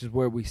way, which is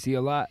where we see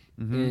a lot,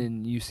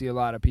 and you see a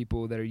lot of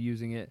people that are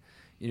using it,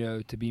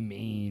 to be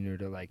mean or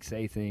to like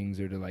say things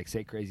or to like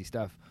say crazy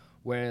stuff.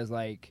 Whereas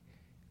like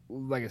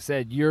I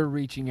said, you're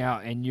reaching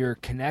out and you're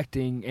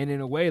connecting, and in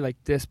a way like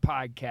this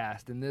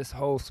podcast and this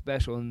whole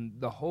special and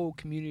the whole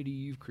community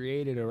you've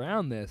created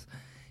around this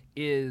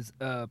is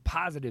a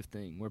positive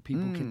thing where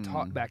people can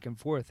talk back and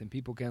forth and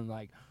people can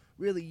like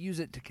really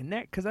use it to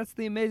connect, because that's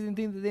the amazing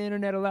thing that the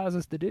internet allows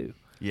us to do.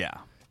 Yeah.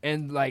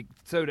 And like,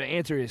 so to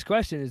answer his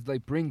question is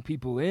like bring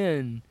people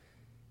in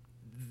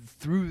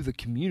through the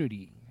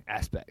community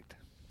aspect.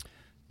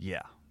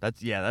 Yeah.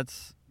 That's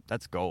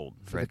gold.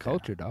 For right the there.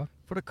 culture, dog.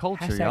 For the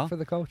culture, Hashtag y'all. for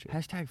the culture.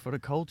 Hashtag for the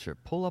culture.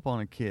 Pull up on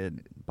a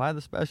kid. Buy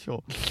the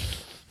special.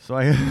 So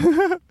I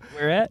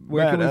Where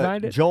can we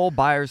find it?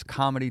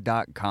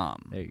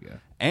 JoelByersComedy.com. There you go.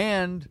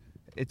 And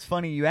it's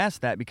funny you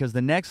asked that, because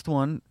the next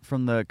one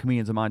from the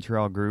Comedians of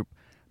Montreal group,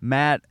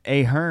 Matt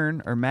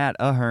Ahern.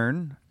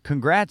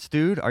 Congrats,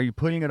 dude. Are you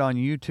putting it on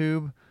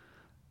YouTube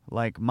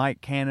like Mike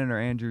Cannon or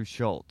Andrew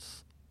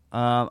Schultz? We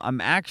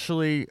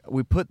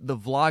put the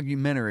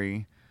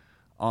vlogumentary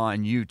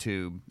on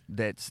YouTube.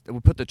 We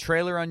put the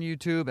trailer on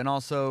YouTube, and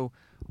also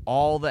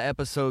all the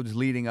episodes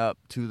leading up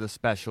to the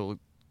special,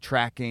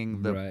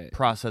 tracking the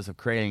process of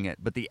creating it.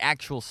 But the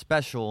actual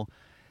special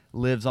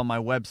lives on my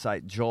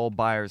website,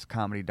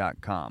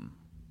 JoelByersComedy.com.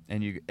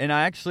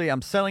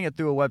 I'm selling it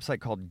through a website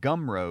called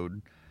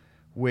Gumroad,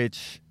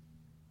 which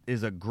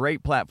is a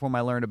great platform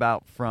I learned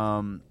about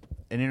from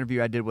an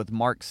interview I did with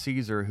Mark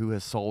Caesar, who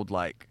has sold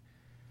like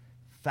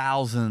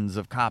thousands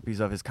of copies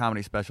of his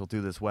comedy special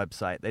through this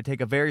website. They take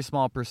a very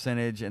small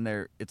percentage, and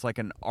it's like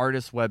an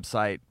artist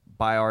website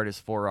by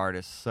artists for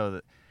artists, so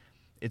that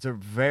it's a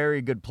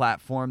very good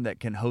platform that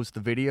can host the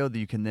video that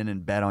you can then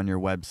embed on your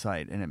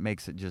website, and it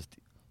makes it just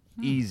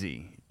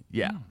easy.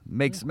 Yeah,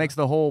 makes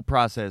the whole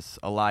process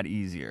a lot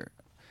easier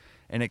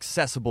and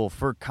accessible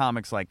for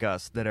comics like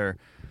us that are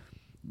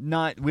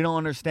we don't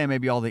understand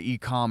maybe all the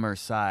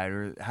e-commerce side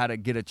or how to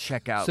get a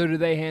checkout. So do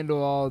they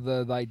handle all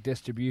the like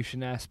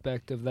distribution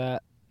aspect of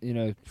that?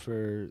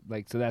 For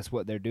like, so that's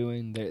what they're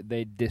doing.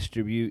 They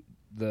distribute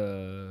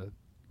the.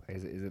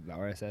 Is it the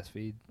RSS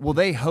feed? Well,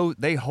 they host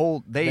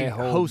hold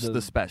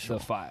the special,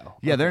 the file.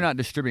 Yeah, they're not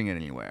distributing it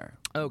anywhere.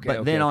 Okay,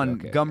 but then on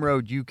okay.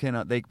 Gumroad, you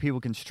can people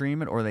can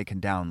stream it or they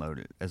can download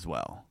it as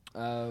well.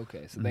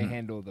 Okay, so they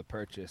handle the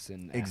purchase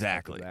and aspect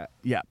Exactly. of that.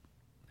 Yeah,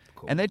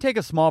 Cool. and they take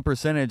a small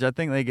percentage. I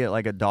think they get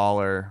like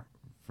 $1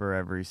 for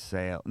every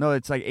sale. No,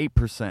 it's like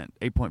 8%,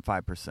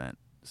 8.5%.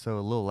 So a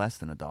little less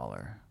than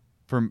 $1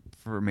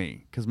 for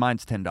me, because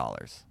mine's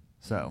 $10.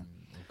 So,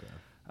 Okay.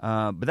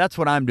 but that's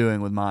what I'm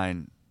doing with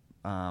mine.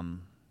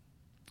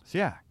 So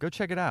yeah, go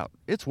check it out.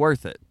 It's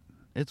worth it.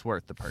 It's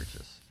worth the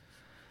purchase.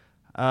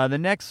 The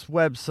next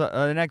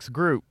the next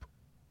group.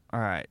 All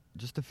right,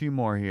 just a few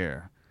more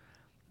here.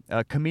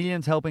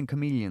 Comedians Helping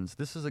Comedians.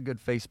 This is a good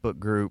Facebook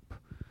group.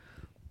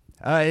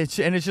 It's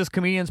just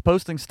comedians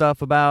posting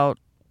stuff about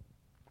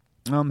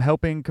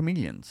helping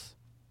comedians.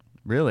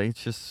 Really,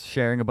 it's just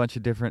sharing a bunch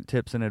of different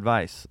tips and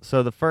advice.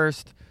 So the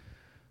first,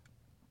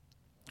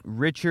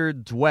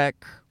 Richard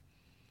Dweck.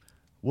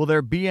 Will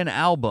there be an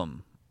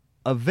album?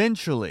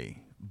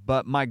 Eventually,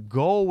 but my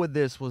goal with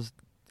this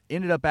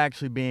ended up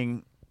actually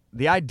being,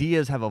 the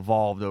ideas have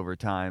evolved over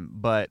time,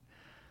 but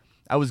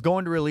I was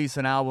going to release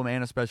an album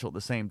and a special at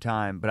the same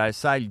time, but I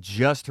decided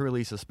just to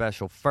release a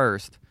special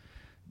first,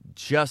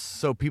 just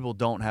so people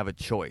don't have a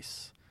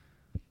choice.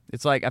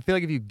 It's like I feel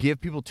like if you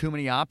give people too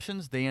many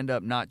options, they end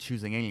up not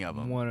choosing any of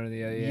them. One or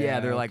the other. Yeah,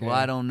 they're like, okay. well,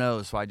 I don't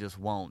know, so I just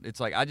won't. It's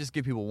like I just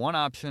give people one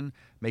option,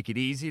 make it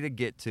easy to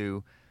get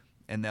to,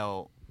 and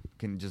they'll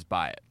can just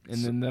buy it.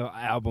 And then the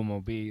album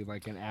will be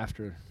like an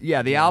after.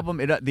 Yeah, the album.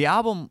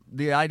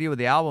 The idea with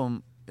the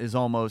album is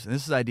almost, and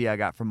this is the idea I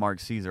got from Mark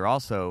Caesar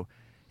also,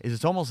 is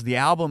it's almost the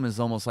album is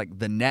almost like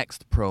the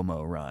next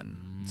promo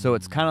run. So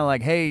it's kind of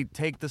like, hey,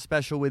 take the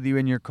special with you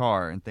in your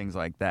car and things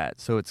like that.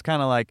 So it's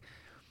kind of like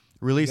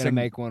You releasing. gotta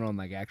make one on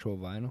like actual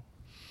vinyl.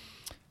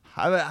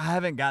 I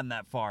haven't gotten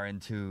that far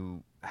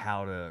into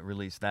how to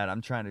release that.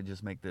 I'm trying to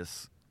just make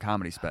this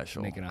comedy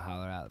special Making a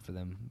holler out for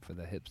them, for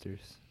the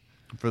hipsters.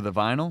 for the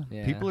vinyl.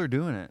 Yeah. People are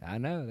doing it. I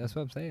know. That's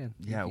what I'm saying.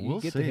 Yeah, you we'll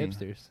get see. the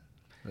hipsters,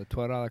 the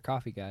 $12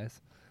 coffee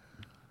guys.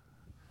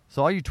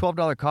 So all you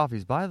 $12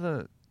 coffees, buy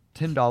the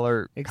 $10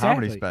 comedy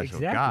Exactly, special.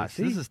 exactly. Gosh,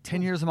 See? this is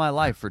 10 years of my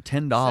life for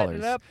 $10. Set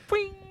it up.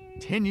 Bing.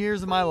 10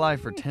 years of my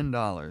life for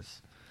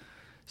 $10.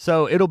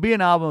 So it'll be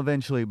an album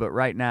eventually, but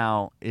right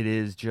now it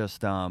is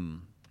just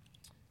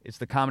it's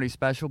the comedy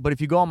special. But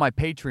if you go on my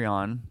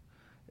Patreon,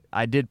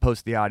 I did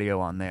post the audio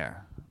on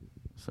there.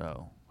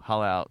 So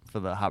holla out for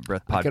the Hot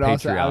Breath Pod I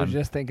Patreon. was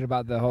just thinking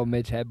about the whole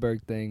Mitch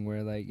Hedberg thing,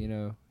 where like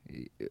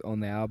on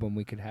the album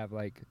we could have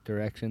like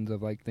directions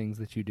of like things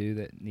that you do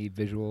that need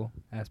visual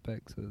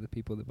aspects, so the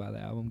people that buy the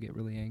album get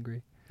really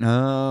angry.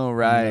 Oh, And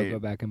right. they'll go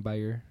back and buy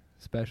your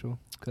special.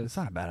 It's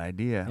not a bad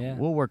idea. Yeah.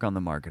 We'll work on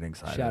the marketing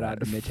side. Shout of out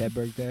that. to Mitch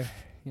Hedberg there.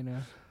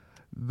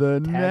 The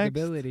next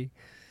Tagability.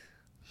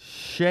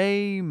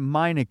 Shay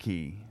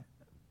Meineke.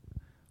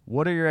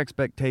 What are your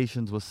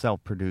expectations with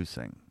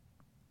self-producing?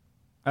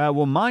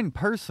 Well, mine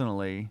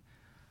personally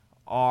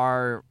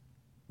are,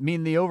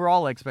 the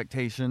overall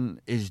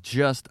expectation is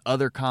just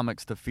other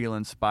comics to feel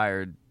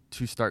inspired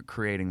to start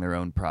creating their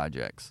own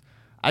projects.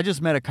 I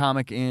just met a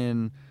comic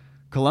in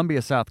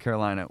Columbia, South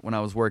Carolina, when I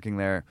was working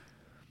there,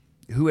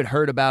 who had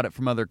heard about it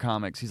from other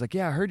comics. He's like,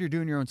 yeah, I heard you're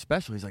doing your own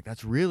special. He's like,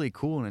 that's really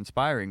cool and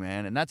inspiring,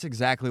 man. And that's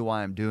exactly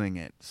why I'm doing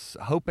it.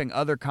 Hoping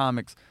other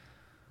comics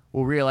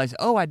will realize,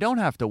 oh, I don't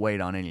have to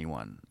wait on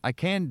anyone. I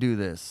can do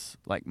this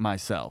like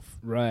myself.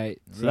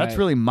 Right. So that's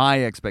really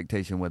my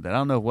expectation with it. I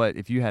don't know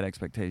if you had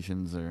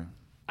expectations or...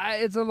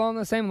 It's along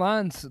the same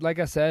lines. Like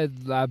I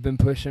said, I've been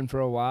pushing for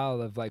a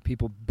while of like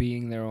people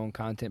being their own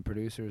content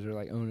producers or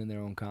like owning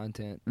their own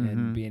content,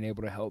 and being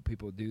able to help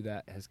people do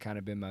that has kind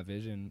of been my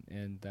vision,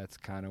 and that's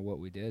kind of what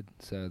we did.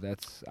 So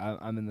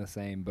I'm in the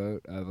same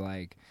boat of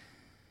like,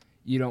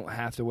 you don't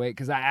have to wait,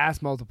 because I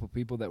asked multiple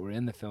people that were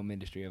in the film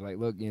industry of like,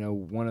 look,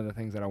 one of the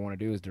things that I want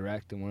to do is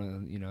direct, and one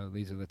of the,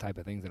 these are the type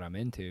of things that I'm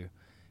into.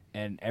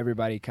 And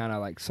everybody kind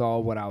of like saw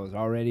what I was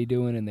already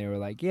doing, and they were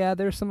like, yeah,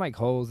 there's some like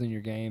holes in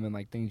your game and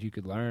like things you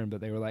could learn. But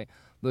they were like,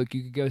 look,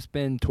 you could go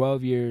spend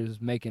 12 years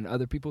making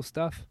other people's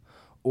stuff,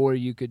 or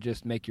you could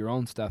just make your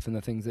own stuff and the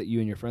things that you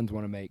and your friends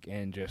want to make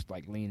and just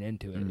like lean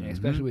into it. And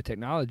especially with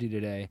technology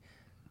today,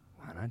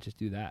 why not just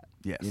do that?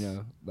 Yes.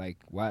 Like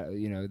why,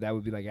 that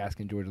would be like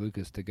asking George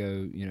Lucas to go,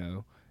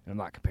 and I'm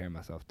not comparing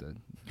myself to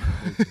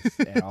Lucas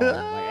at all.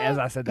 Like, as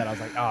I said that, I was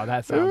like, oh,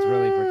 that sounds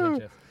really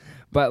pretentious.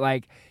 But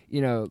like,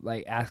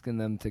 like asking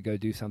them to go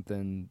do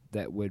something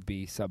that would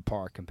be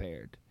subpar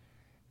compared.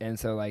 And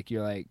so like,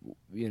 you're like,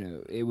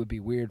 it would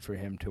be weird for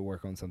him to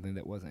work on something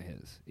that wasn't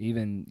his.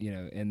 Even,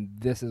 and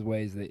this is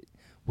ways that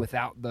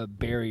without the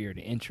barrier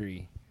to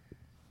entry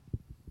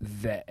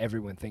that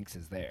everyone thinks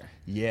is there.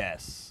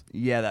 Yes.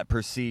 Yeah, that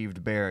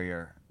perceived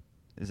barrier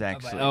is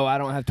actually... Like, oh, I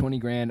don't have 20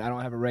 grand. I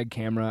don't have a red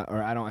camera,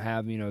 or I don't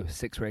have,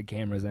 6 red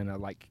cameras and a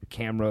like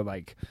camera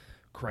like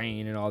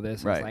crane and all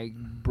this. Right. It's like,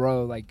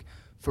 bro, like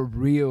for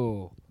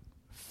real,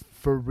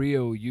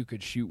 you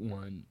could shoot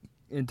one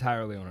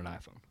entirely on an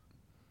iPhone.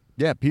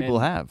 Yeah, people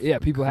have. Yeah,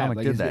 people have. Comic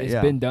Like, did it's that, it's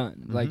yeah. been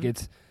done. Like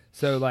it's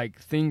so like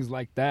things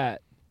like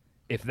that.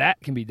 If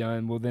that can be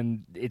done, well,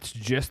 then it's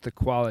just the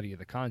quality of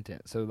the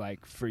content. So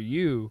like for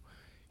you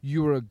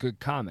were a good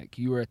comic.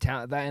 You were a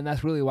talent, and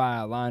that's really why I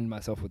aligned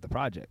myself with the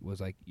project.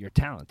 Was like, you're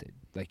talented.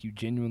 Like you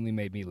genuinely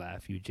made me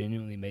laugh. You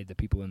genuinely made the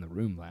people in the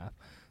room laugh.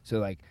 So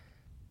like,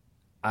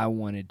 I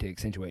wanted to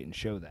accentuate and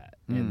show that.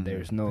 And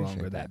there's no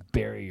longer that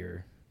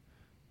barrier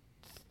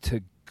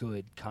to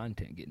good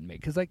content getting made.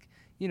 Because like,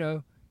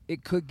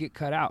 it could get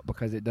cut out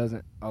because it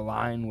doesn't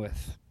align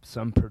with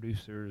some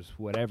producers,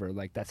 whatever.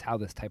 Like, that's how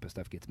this type of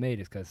stuff gets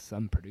made, is because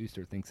some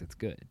producer thinks it's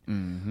good.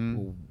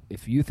 Well,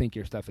 if you think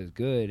your stuff is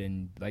good,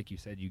 and like you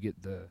said, you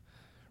get the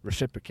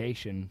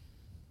reciprocation.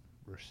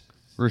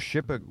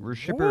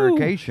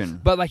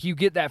 Reciprocation. But like, you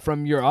get that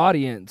from your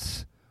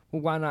audience.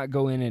 Well, why not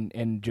go in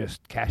and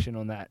just cash in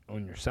on that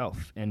on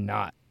yourself and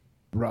not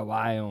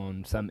rely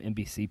on some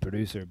NBC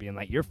producer being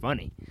like, you're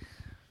funny.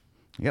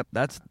 Yep,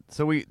 I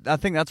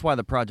think that's why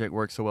the project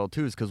works so well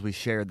too, is because we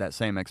shared that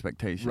same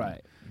expectation.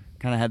 Right.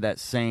 Kind of had that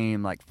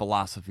same like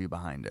philosophy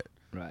behind it.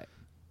 Right.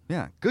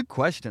 Yeah, good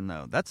question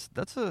though.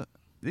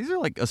 These are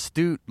like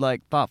astute,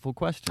 like thoughtful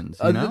questions.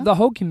 You know? The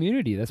whole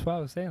community. That's why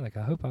I was saying, like,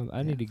 I hope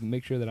I need to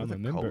make sure that I'm a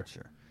member.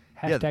 Culture.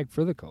 Hashtag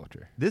for the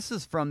culture. This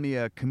is from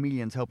the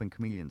Comedians Helping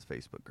Comedians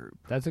Facebook group.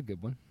 That's a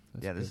good one.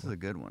 This is a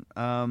good one.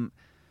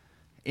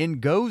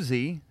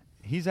 Ngozi,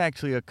 he's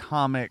actually a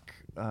comic,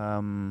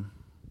 an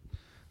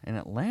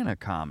Atlanta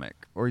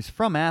comic, or he's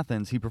from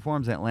Athens. He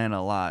performs in Atlanta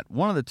a lot.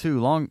 One of the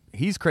two.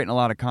 He's creating a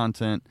lot of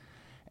content,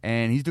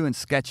 and he's doing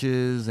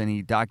sketches, and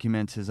he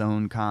documents his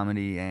own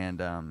comedy,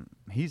 and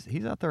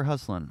he's out there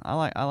hustling. I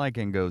like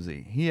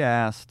Ngozi. He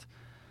asked,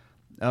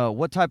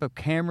 what type of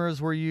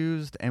cameras were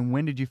used, and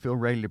when did you feel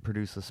ready to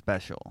produce a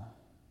special?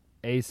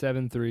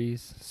 A7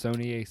 IIIs,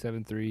 Sony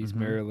A7 IIIs,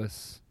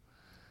 mirrorless.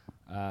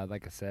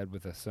 Like I said,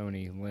 with a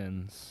Sony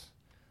lens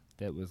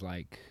that was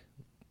like,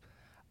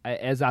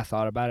 as I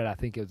thought about it, I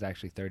think it was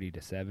actually 30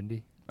 to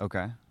 70.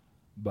 Okay.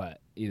 But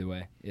either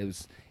way, it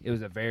was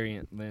a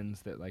variant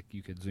lens that like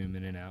you could zoom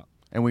in and out.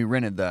 And we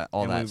rented that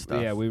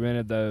stuff. Yeah, we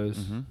rented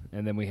those,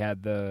 and then we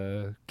had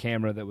the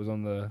camera that was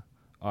on the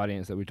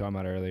audience that we were talking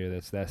about earlier.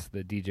 That's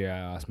the DJI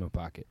Osmo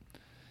Pocket.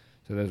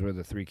 So those were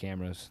the 3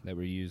 cameras that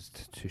were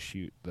used to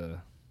shoot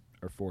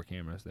or 4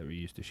 cameras that were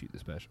used to shoot the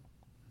special.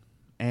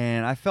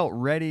 And I felt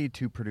ready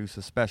to produce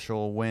a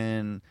special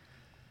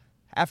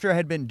after I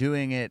had been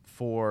doing it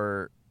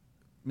for,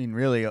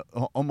 really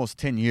almost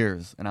 10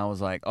 years. And I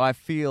was like, I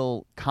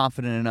feel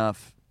confident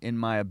enough in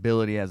my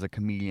ability as a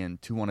comedian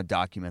to want to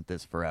document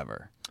this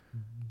forever.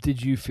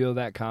 Did you feel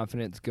that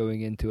confidence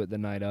going into it the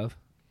night of?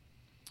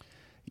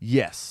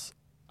 Yes.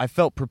 I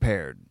felt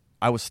prepared.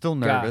 I was still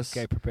nervous.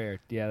 Okay, prepared.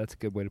 Yeah, that's a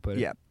good way to put it.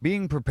 Yeah,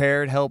 being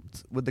prepared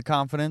helped with the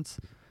confidence.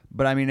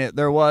 But,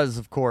 there was,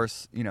 of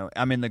course,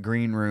 I'm in the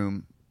green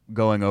room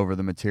going over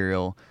the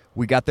material.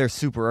 We got there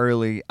super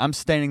early. I'm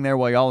standing there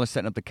while y'all are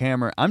setting up the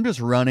camera. I'm just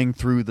running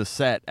through the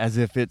set as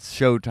if it's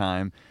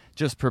showtime,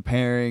 just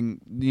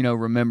preparing,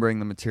 remembering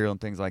the material and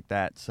things like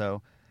that.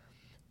 So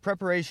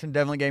preparation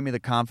definitely gave me the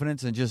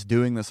confidence, and just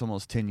doing this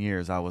almost 10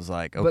 years, I was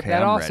like, okay, but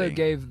that I'm also ready.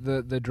 Gave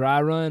the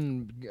dry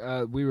run,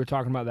 we were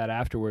talking about that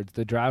afterwards.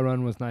 The dry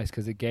run was nice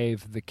because it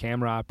gave the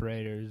camera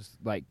operators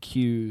like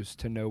cues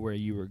to know where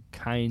you were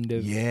kind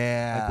of,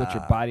 like what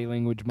your body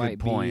language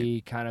might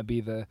be, kind of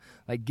be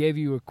gave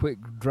you a quick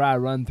dry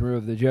run through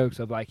of the jokes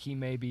of like he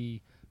may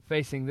be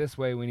facing this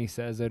way when he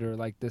says it, or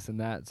like this and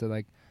that. So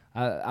like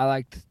I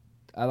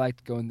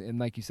liked going, and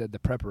like you said, the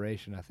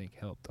preparation I think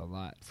helped a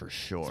lot. For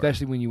sure.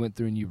 Especially when you went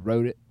through and you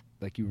wrote it.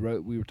 Like we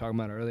were talking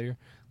about earlier,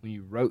 when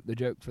you wrote the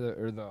joke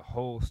or the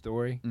whole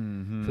story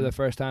for the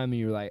first time, and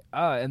you were like,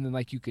 and then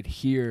like you could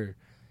hear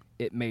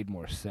it made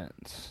more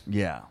sense.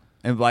 Yeah.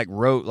 And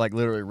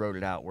literally wrote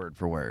it out word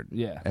for word.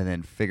 Yeah. And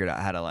then figured out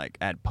how to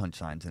add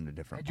punchlines into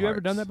different parts. Had you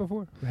ever done that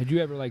before? Had you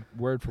ever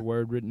word for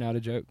word written out a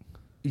joke?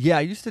 Yeah,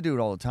 I used to do it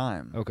all the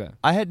time. Okay.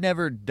 I had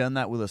never done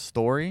that with a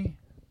story,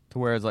 to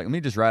where it's like, let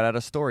me just write out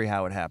a story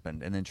how it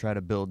happened and then try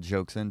to build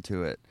jokes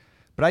into it.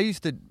 But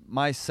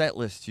my set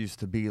list used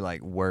to be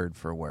like word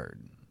for word.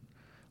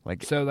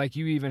 So like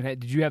you even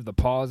did you have the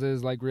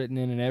pauses like written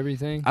in and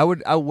everything?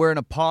 Where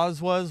a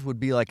pause would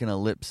be like an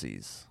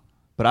ellipses.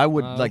 But I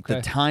would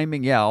the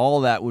timing,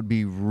 all that would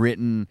be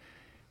written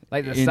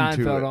like the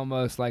Seinfeld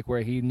almost, like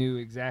where he knew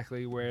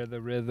exactly where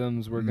the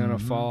rhythms were going to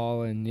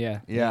fall, and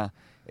yeah.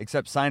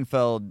 Except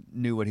Seinfeld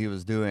knew what he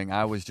was doing.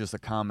 I was just a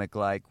comic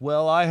like,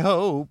 well, I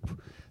hope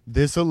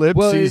this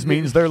ellipses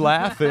means they're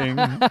laughing.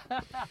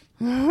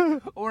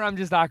 Or I'm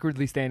just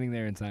awkwardly standing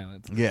there in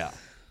silence. Yeah.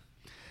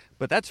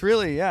 But that's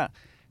really,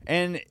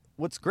 And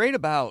what's great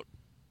about,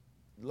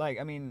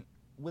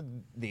 with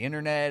the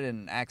internet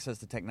and access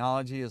to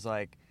technology is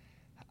I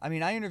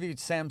interviewed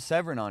Sam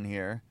Severin on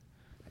here,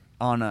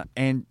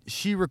 and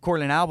she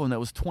recorded an album that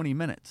was 20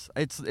 minutes.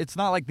 It's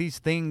not like these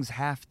things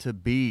have to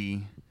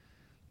be,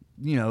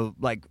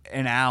 like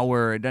an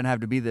hour. It doesn't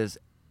have to be this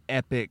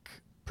epic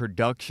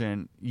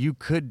production. You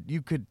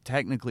could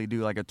technically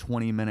do like a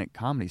 20-minute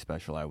comedy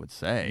special, I would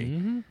say.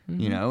 And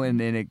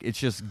it's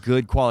just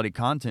good quality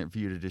content for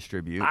you to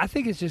distribute. I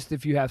think it's just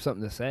if you have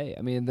something to say.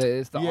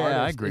 It's the artist.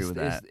 I agree with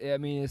that.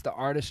 It's the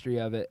artistry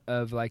of it.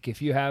 Of like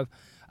if you have.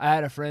 I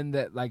had a friend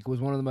that like was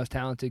one of the most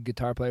talented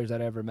guitar players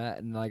I'd ever met,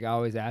 and like I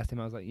always asked him,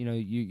 I was like,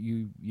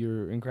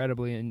 you're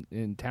incredibly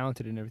and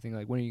talented and everything.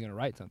 Like, when are you gonna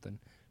write something?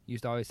 He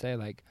used to always say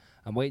like,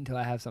 I'm waiting until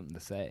I have something to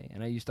say,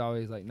 and I used to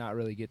always like not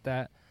really get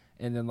that.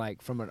 And then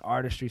like from an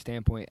artistry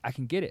standpoint, I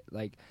can get it.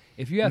 Like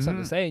if you have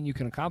something to say and you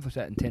can accomplish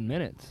that in 10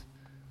 minutes,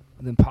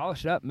 then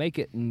polish it up, make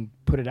it, and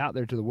put it out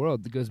there to the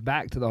world. It goes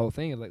back to the whole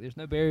thing of like there's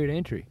no barrier to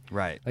entry.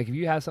 Right. Like if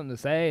you have something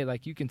to say,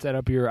 like you can set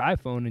up your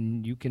iPhone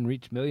and you can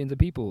reach millions of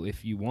people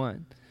if you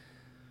want.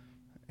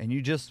 And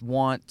you just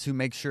want to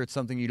make sure it's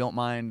something you don't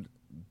mind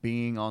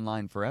being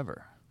online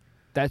forever.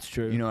 That's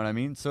true. You know what I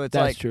mean? So it's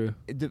That's true.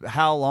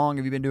 How long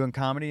have you been doing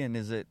comedy, and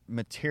is it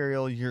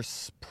material you're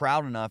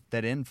proud enough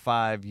that in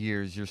 5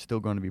 years you're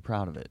still going to be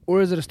proud of it? Or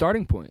is it a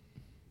starting point?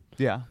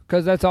 Yeah.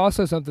 Because that's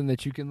also something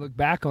that you can look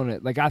back on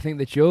it. Like, I think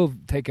that you'll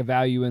take a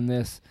value in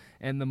this,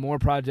 and the more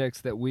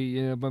projects that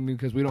we,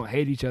 because we don't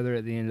hate each other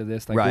at the end of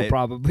this, like, we'll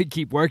probably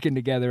keep working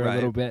together a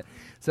little bit.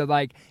 So,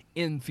 like,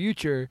 in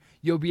future,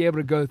 you'll be able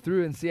to go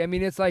through and see.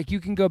 It's like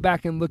you can go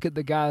back and look at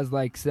the guys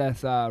like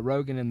Seth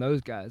Rogen and those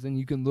guys, and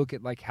you can look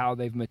at, like, how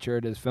they've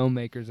matured as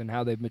filmmakers and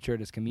how they've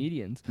matured as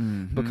comedians.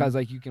 Because,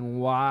 like, you can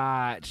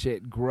watch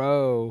it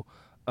grow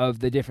of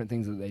the different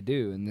things that they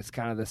do, and it's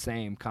kind of the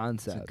same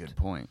concept. That's a good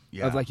point.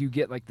 Yeah. Of like you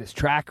get like this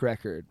track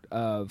record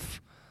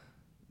of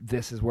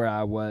this is where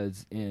I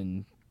was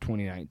in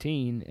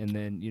 2019, and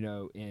then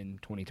in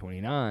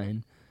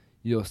 2029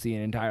 you'll see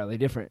an entirely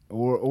different,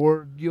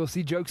 or you'll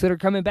see jokes that are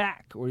coming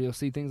back, or you'll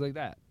see things like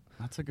that.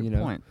 That's a good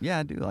point. Yeah,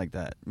 I do like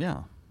that.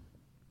 Yeah.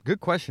 Good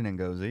question,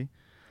 Ngozi.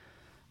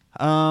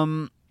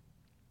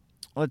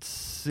 Let's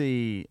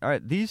see. All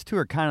right, these two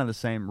are kind of the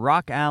same.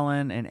 Rock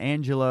Allen and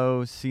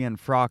Angelo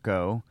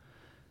Cianfrocco.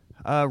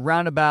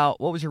 Roundabout.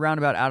 What was your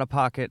roundabout out of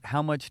pocket?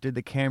 How much did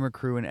the camera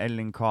crew and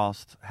editing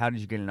cost? How did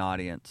you get an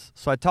audience?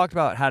 So I talked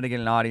about how to get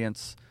an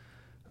audience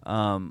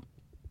a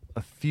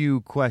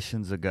few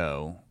questions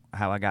ago,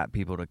 how I got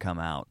people to come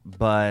out.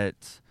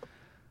 But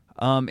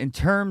in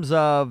terms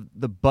of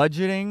the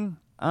budgeting,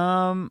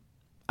 I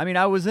mean,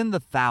 I was in the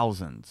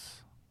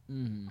thousands.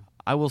 Mm.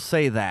 I will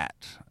say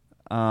that.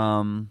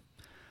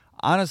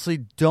 Honestly,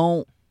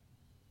 don't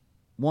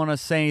want to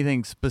say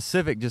anything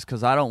specific just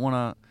because I don't want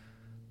to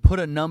put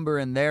a number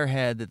in their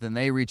head that then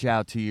they reach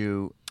out to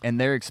you and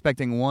they're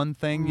expecting one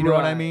thing. You know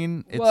what I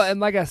mean? Well, and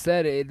like I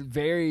said, it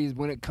varies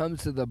when it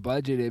comes to the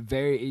budget.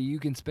 You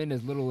can spend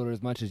as little or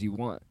as much as you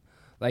want.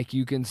 Like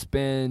you can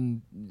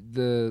spend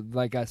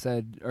like I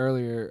said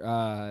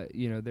earlier,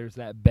 there's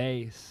that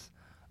base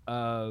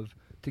of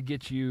to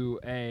get you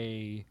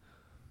a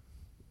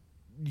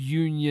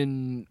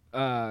union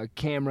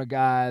camera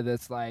guy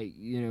that's like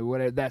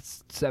whatever,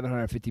 that's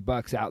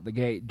 $750 out the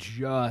gate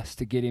just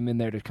to get him in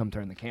there to come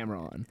turn the camera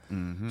on.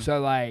 Mm-hmm. So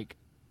like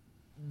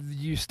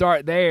you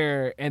start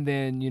there, and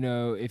then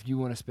if you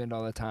want to spend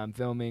all the time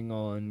filming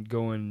on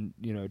going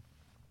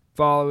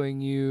following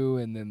you,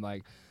 and then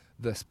like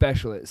the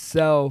special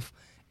itself,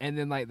 and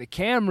then like the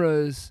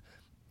cameras,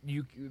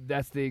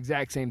 that's the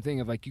exact same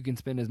thing of like you can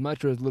spend as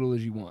much or as little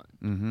as you want.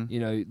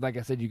 Mm-hmm. Like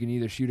I said, you can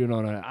either shoot it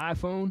on an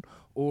iPhone,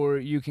 or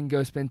you can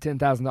go spend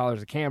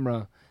 $10,000 a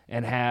camera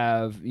and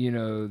have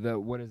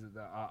the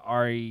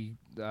RE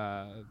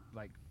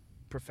like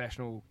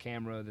professional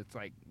camera that's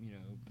like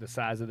the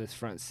size of this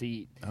front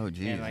seat. Oh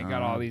geez. And like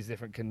got all these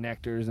different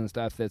connectors and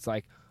stuff. That's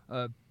like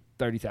a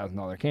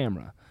 $30,000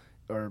 camera.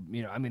 Or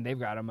they've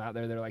got them out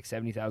there. They're like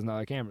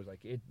 $70,000 cameras.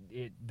 Like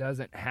it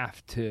doesn't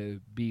have to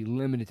be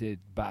limited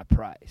by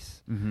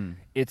price. Mm-hmm.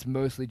 It's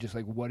mostly just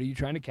like, what are you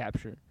trying to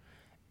capture?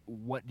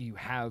 What do you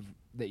have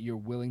that you're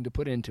willing to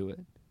put into it?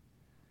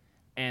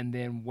 And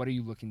then what are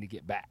you looking to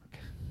get back?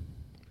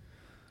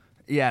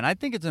 Yeah, and I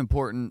think it's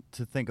important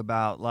to think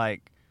about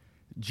like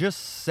just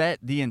set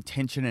the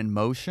intention in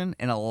motion,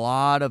 and a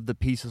lot of the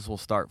pieces will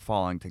start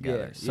falling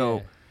together.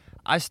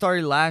 I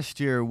started last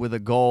year with a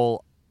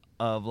goal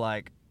of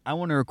like, I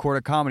want to record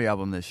a comedy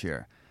album this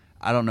year.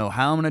 I don't know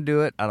how I'm going to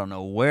do it. I don't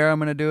know where I'm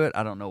going to do it.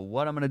 I don't know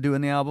what I'm going to do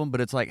in the album,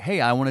 but it's like,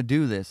 hey, I want to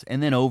do this.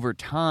 And then over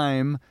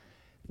time,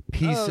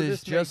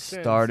 pieces just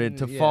started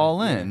to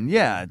fall in.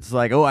 Yeah, it's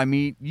like, I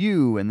meet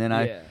you, and then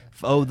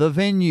the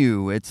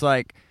venue. It's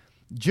like,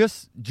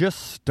 just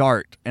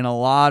start, and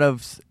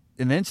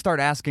then start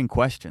asking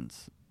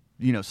questions.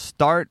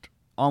 Start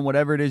on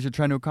whatever it is you're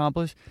trying to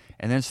accomplish,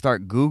 and then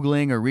start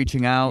Googling or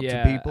reaching out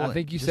to people. I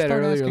think you said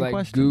earlier, like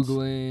questions.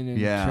 Googling and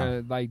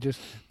trying to, like, just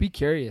be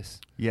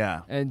curious.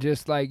 Yeah. And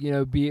just like,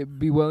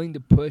 be willing to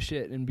push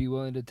it and be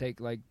willing to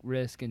take like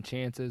risk and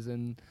chances,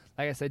 and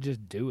like I said,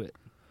 just do it.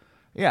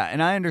 Yeah,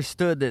 and I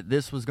understood that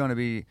this was going to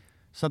be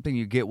something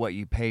you get what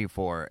you pay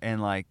for,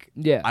 and like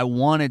I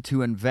wanted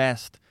to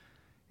invest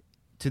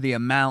to the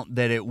amount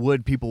that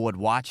people would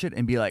watch it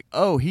and be like,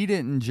 oh, he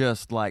didn't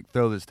just like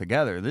throw this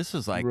together. This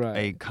is like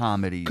a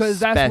comedy special. Because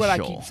that's what I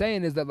keep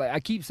saying is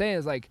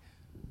that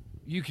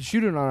you can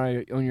shoot it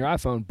on your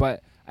iPhone,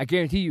 but I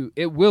guarantee you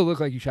it will look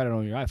like you shot it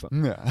on your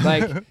iPhone. Yeah.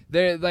 Like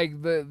they're like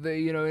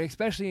the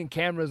especially in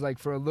cameras, like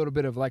for a little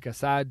bit of like a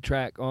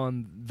sidetrack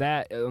on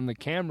that, on the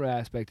camera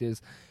aspect is,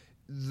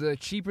 the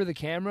cheaper the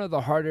camera,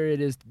 the harder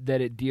it is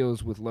that it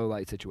deals with low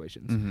light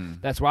situations. Mm-hmm.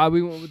 That's why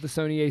we went with the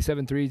Sony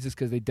A7 IIIs, just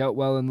because they dealt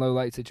well in low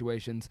light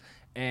situations,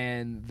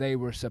 and they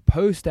were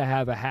supposed to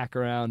have a hack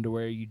around to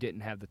where you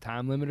didn't have the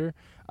time limiter.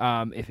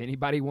 If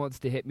anybody wants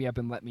to hit me up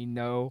and let me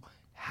know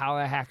how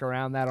to hack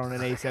around that on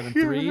an A7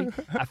 III,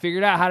 I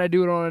figured out how to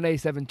do it on an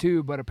A7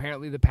 II, but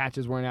apparently the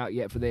patches weren't out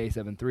yet for the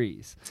A7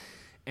 IIIs.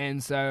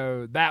 And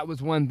so that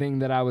was one thing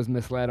that I was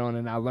misled on,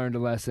 and I learned a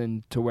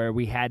lesson to where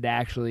we had to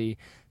actually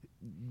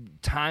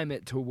time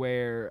it to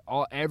where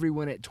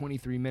everyone at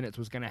 23 minutes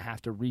was going to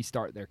have to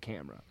restart their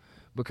camera,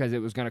 because it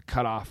was going to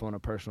cut off on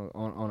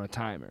a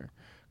timer,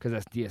 because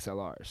that's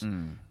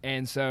DSLRs.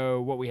 And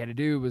so what we had to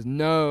do was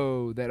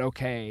know that,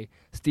 okay,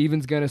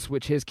 Steven's going to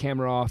switch his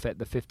camera off at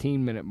the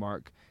 15-minute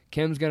mark,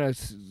 Kim's going to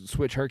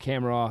switch her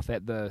camera off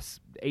at the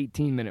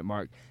 18-minute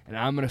mark, and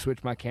I'm going to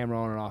switch my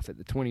camera on and off at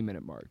the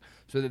 20-minute mark,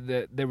 so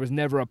that there was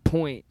never a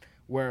point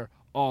where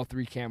all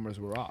three cameras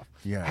were off.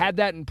 Yeah. Had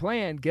that in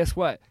plan, guess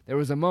what? There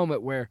was a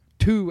moment where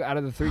 2 out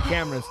of the 3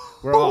 cameras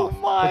were off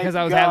because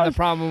I was having the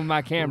problem with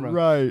my camera.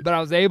 Right. But I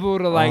was able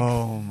to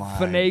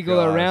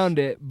finagle around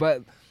it.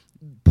 But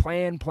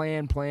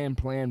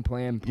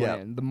plan.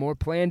 Yep. The more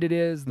planned it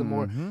is, the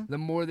Mhm.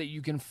 more that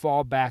you can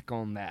fall back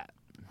on that.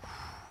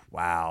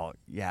 Wow.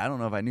 Yeah, I don't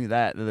know if I knew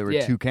that there were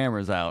Yeah. 2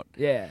 cameras out.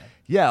 Yeah.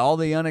 Yeah, all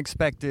the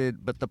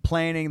unexpected, but the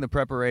planning, the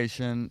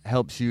preparation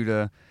helps you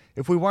to.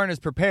 If we weren't as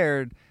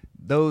prepared,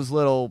 those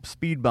little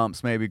speed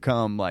bumps may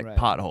become like Right.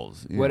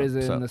 potholes. you What know, is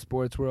it so- in the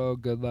sports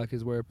world? Good luck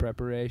is where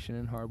preparation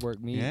and hard work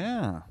meet.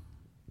 Yeah.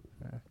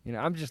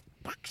 I'm just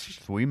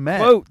So we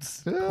met.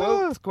 quotes,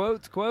 Yeah.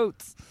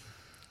 quotes.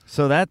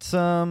 So that's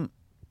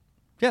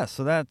yeah.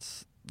 So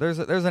that's there's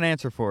an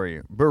answer for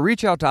you, but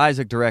reach out to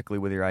Isaac directly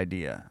with your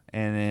idea,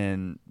 and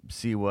then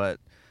see what.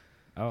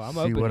 Oh, I'm see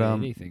open what, to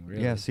anything.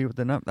 Really. Yeah, see what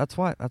the That's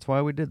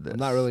why we did this. I'm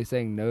not really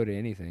saying no to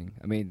anything.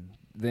 I mean,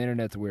 the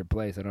internet's a weird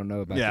place. I don't know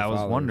about. Yeah, your I was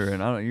followers.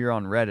 wondering. You're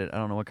on Reddit. I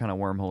don't know what kind of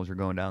wormholes you're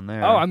going down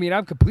there. Oh, I mean,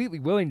 I'm completely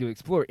willing to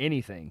explore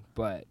anything,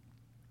 but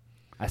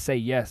I say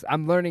yes.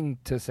 I'm learning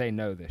to say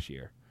no this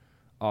year.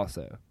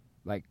 Also,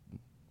 like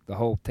the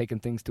whole taking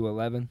things to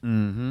 11.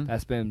 Mm-hmm.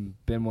 That's been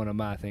one of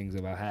my things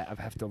about I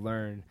have to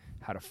learn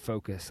how to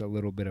focus a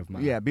little bit of my.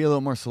 Yeah, be a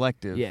little more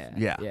selective. Yeah.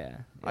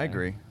 I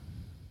agree.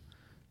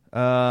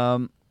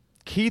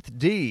 Keith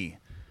D.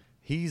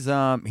 He's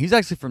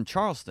actually from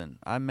Charleston.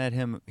 I met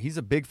him. He's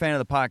a big fan of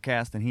the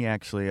podcast, and he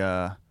actually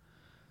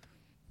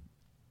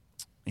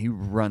he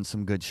runs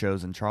some good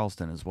shows in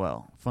Charleston as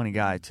well. Funny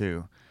guy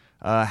too.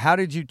 How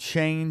did you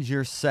change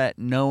your set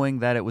knowing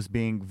that it was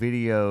being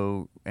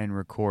video and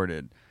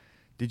recorded?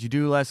 Did you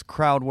do less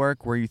crowd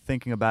work? Were you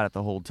thinking about it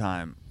the whole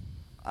time?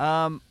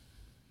 I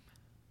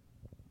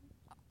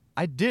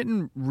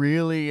didn't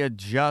really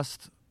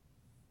adjust.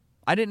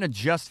 I didn't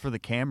adjust for the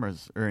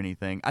cameras or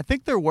anything. I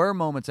think there were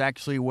moments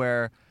actually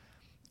where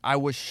I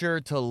was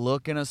sure to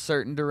look in a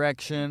certain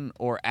direction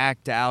or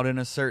act out in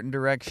a certain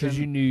direction. Because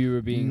you knew you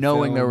were being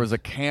knowing there filmed. was a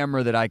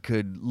camera that I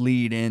could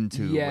lead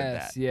into with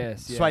Yes, that.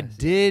 yes. So I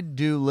did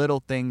do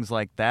little things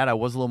like that. I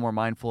was a little more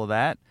mindful of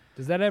that.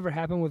 Does that ever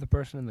happen with a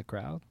person in the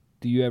crowd?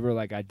 Do you ever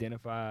like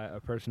identify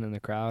a person in the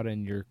crowd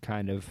and you're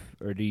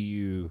or do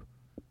you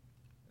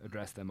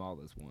address them all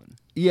as one?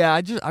 Yeah,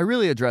 I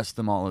really addressed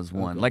them all as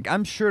one. Okay. Like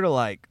I'm sure to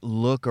like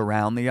look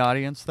around the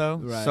audience though.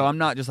 Right. So I'm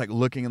not just like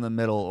looking in the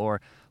middle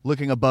or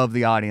looking above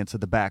the audience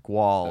at the back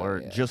wall Oh,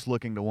 or yeah. just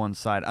looking to one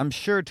side. I'm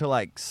sure to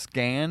like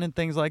scan and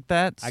things like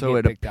that I so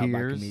get it picked out by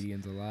appears.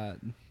 comedians a lot.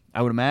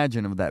 I would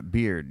imagine with that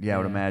beard. Yeah, I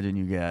would Yeah. imagine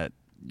you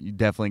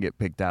definitely get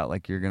picked out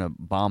like you're going to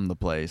bomb the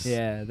place.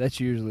 Yeah, that's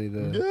usually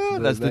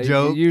That's the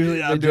joke.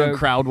 Usually I'm the doing joke.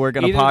 crowd work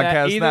on a Either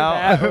podcast either now.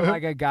 that or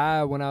like a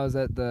guy when I was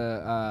at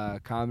the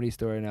Comedy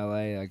Store in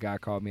LA, a guy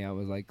called me out,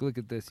 was like, "Look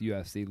at this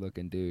UFC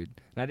looking dude,"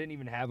 and I didn't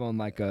even have on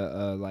like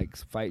a like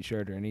fight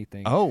shirt or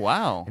anything. Oh,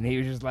 wow. And he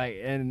was just like,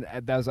 and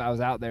that was I was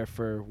out there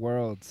for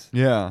Worlds.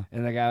 Yeah.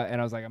 And the guy, and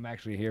I was like, I'm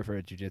actually here for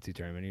a jiu-jitsu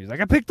tournament. He was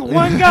like, I picked the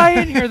one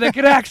guy in here that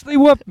could actually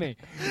whoop me.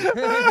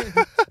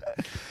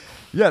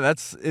 Yeah,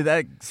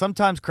 that.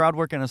 Sometimes crowd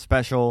work in a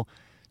special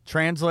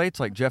translates,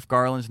 like Jeff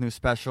Garland's new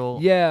special.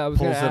 Yeah, I was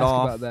going Pulls to it ask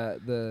off.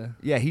 about that.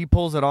 Yeah, he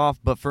pulls it off.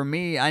 But for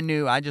me, I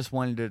knew I just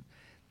wanted to.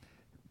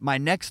 My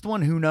next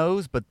one, who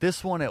knows? But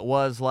this one, it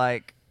was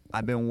like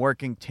I've been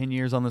working 10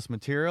 years on this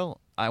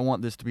material. I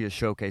want this to be a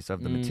showcase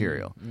of the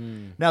material.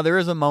 Now there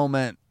is a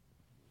moment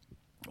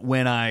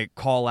when I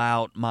call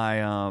out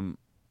my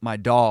my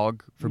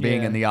dog for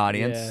being in the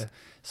audience. Yeah.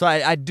 So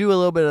I do a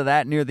little bit of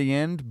that near the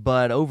end,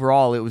 but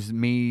overall it was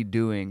me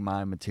doing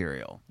my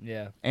material.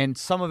 Yeah. And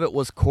some of it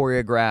was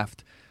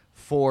choreographed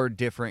for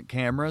different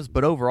cameras,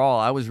 but overall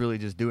I was really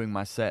just doing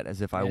my set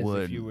as if I As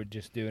would. if you were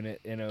just doing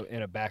it in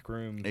a back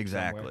room.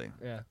 Exactly.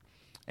 somewhere.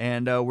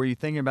 And were you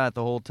thinking about it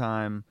the whole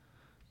time?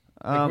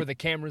 Yeah. Like, were the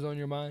cameras on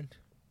your mind?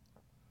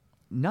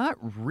 Not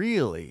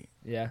really.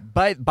 Yeah.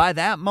 By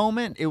that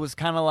moment, it was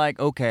kind of like,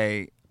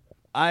 okay,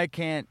 I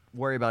can't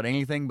worry about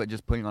anything but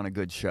just putting on a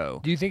good show.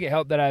 Do you think it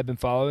helped that I had been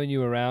following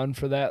you around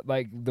for that,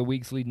 like the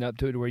weeks leading up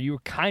to it, where you were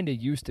kind of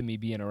used to me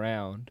being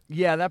around?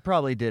 Yeah, that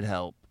probably did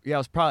help. Yeah, I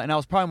was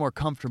probably more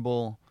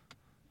comfortable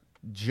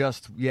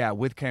just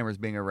with cameras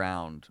being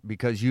around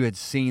because you had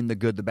seen the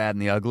good, the bad,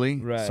 and the ugly.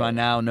 Right. So I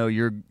now know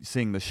you're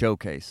seeing the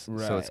showcase. So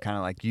it's Right. kind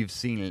of like you've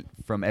seen it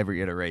from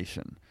every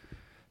iteration.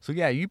 So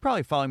yeah, you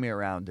probably following me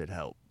around did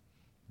help.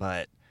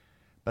 But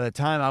by the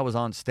time I was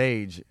on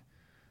stage,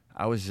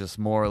 I was just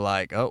more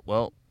like, oh,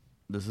 well,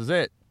 this is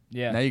it.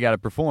 Yeah. Now you got to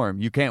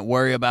perform. You can't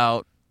worry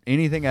about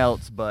anything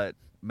else but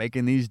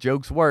making these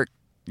jokes work.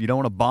 You don't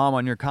want to bomb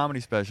on your comedy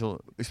special,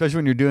 especially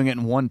when you're doing it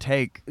in one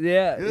take.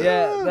 Yeah.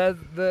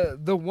 That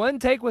the one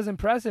take was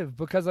impressive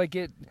because like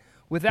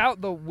with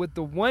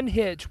the one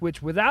hitch,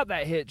 which without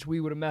that hitch we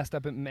would have messed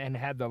up and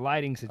had the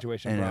lighting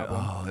situation And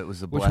problem, it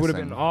was a which blessing. would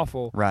have been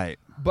awful. Right.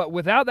 But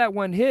without that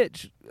one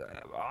hitch,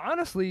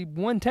 honestly,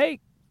 one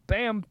take,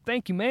 bam,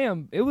 thank you,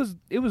 ma'am. It was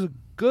a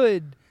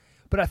good,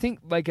 but I think,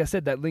 like I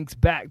said, that links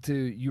back to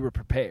you were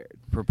prepared.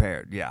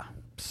 Prepared, yeah.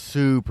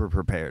 Super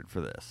prepared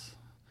for this.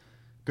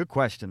 Good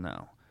question,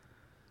 though.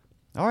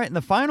 All right, and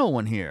the final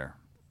one here.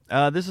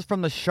 This is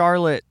from the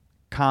Charlotte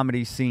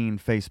Comedy Scene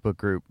Facebook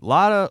group.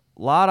 Lot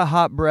of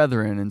hot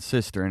brethren and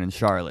sisterin in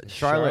Charlotte.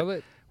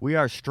 Charlotte? We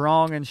are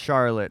strong in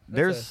Charlotte.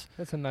 That's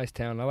a nice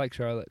town. I like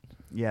Charlotte.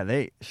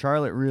 Yeah,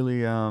 Charlotte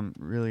really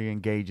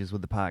engages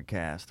with the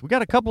podcast. We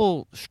got a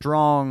couple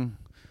strong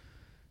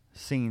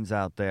scenes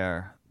out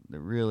there that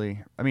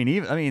really. I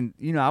mean,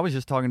 I was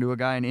just talking to a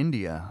guy in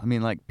India. I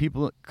mean, like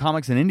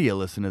comics in India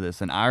listen to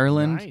this, in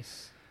Ireland.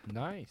 Nice.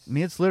 I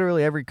mean, it's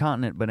literally every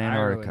continent but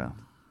Antarctica. Ireland.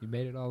 You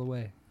made it all the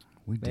way.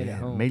 We Made it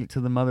home. Made it to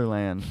the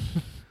motherland.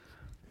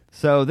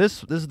 So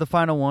this is the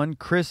final one.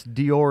 Chris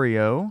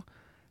Diorio.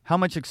 How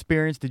much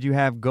experience did you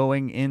have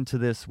going into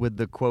this with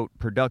the, quote,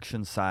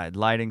 production side,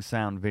 lighting,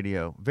 sound,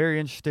 video? Very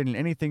interested in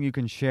anything you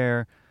can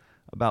share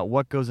about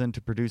what goes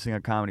into producing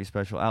a comedy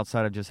special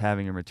outside of just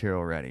having your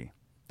material ready.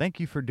 Thank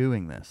you for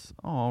doing this.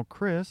 Oh,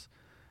 Chris.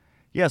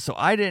 Yeah, so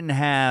I didn't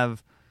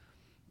have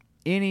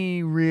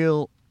any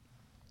real...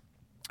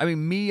 I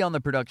mean, me on the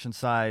production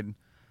side,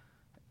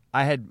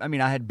 I had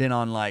been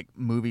on, like,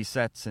 movie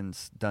sets and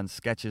done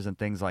sketches and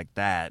things like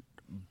that,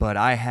 but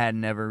I had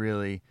never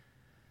really...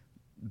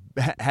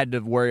 had to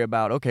worry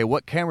about, okay,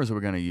 what cameras are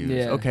we going to use?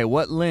 Yeah. Okay,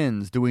 what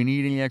lens? Do we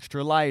need any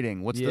extra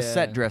lighting? What's the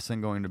set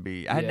dressing going to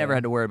be? I had never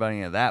had to worry about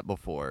any of that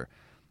before.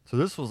 So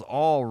this was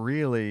all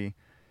really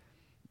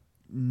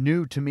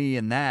new to me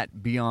in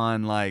that,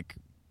 beyond like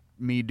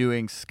me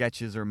doing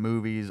sketches or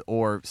movies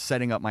or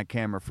setting up my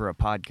camera for a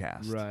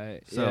podcast. Right.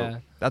 So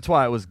that's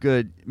why it was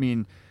good. I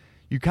mean,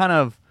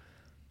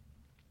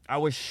 I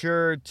was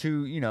sure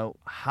to,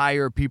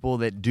 hire people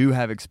that do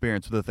have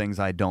experience with the things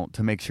I don't,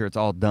 to make sure it's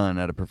all done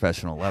at a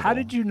professional level. How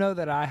did you know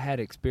that I had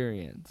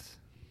experience?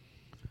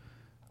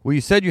 Well, you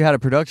said you had a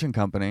production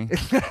company.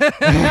 That's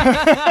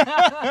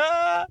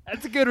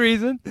a good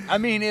reason. I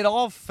mean, it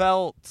all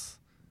felt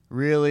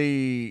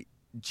really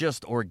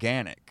just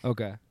organic.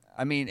 Okay.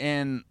 I mean,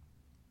 and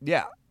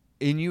I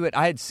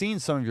had seen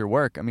some of your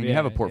work. I mean, you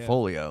have a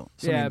portfolio.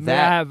 So I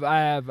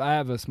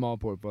have a small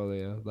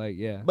portfolio. Like,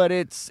 But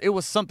it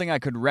was something I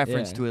could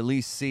reference to at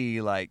least see,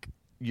 like,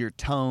 your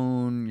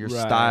tone, your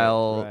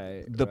style,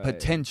 the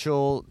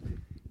potential,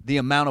 the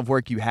amount of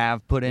work you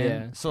have put in.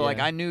 Yeah, So, like,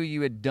 I knew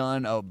you had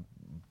done a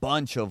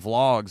bunch of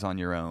vlogs on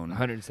your own.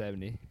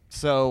 170.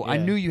 So I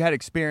knew you had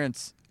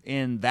experience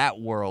in that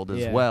world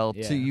as well.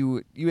 Yeah. So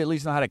you at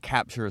least know how to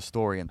capture a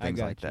story and things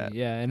like that.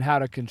 Yeah, and how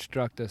to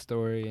construct a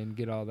story and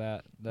get all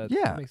that. That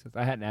makes sense.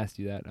 I hadn't asked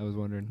you that. I was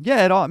wondering.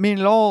 Yeah, it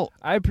all.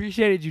 I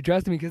appreciated you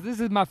trusting me because this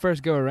is my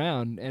first go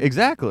around. And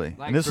exactly.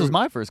 Like, and this was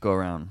my first go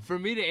around. For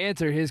me to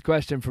answer his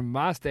question from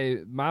my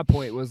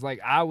point was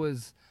like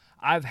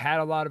I've had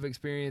a lot of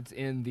experience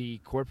in the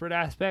corporate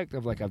aspect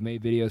of, like, I've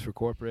made videos for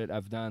corporate.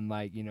 I've done,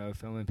 like,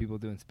 filming people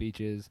doing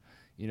speeches,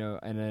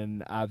 and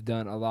then I've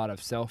done a lot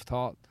of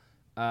self-taught.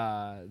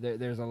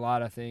 There's a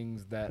lot of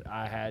things that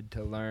I had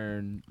to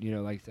learn,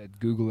 like I said,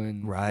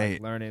 Googling,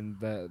 like, learning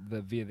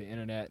the via the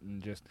internet,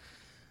 and just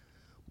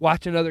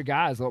watching other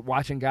guys,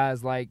 watching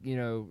guys like,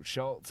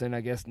 Schultz, and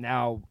I guess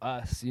now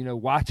us,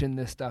 watching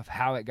this stuff,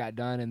 how it got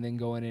done, and then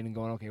going in and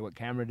going, okay, what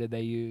camera did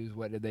they use?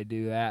 What did they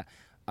do that?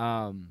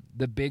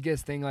 The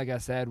biggest thing, like I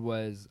said,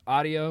 was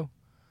audio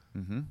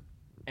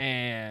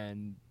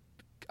and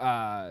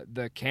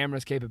the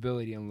camera's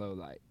capability in low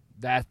light.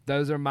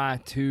 Those are my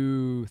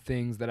two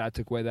things that I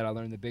took away that I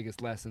learned the biggest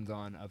lessons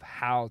on of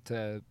how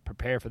to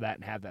prepare for that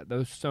and have that.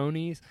 Those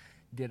Sonys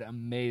did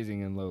amazing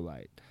in low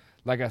light.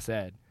 Like I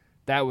said,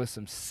 that was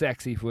some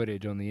sexy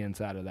footage on the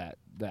inside of that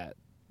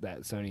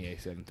Sony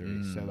A7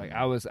 III. So, like,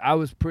 I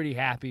was pretty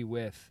happy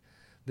with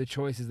the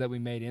choices that we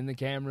made in the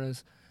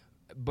cameras.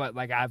 But,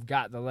 like, I've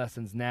got the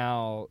lessons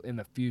now in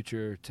the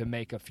future to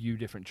make a few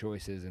different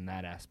choices in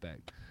that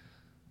aspect.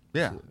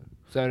 Yeah.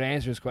 So to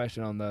answer his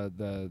question on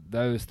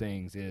those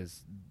things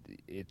is,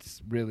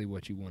 it's really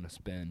what you want to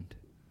spend.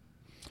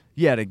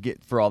 Yeah, to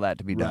get for all that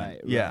to be done.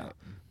 Right, yeah. right.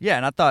 Yeah,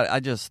 and I thought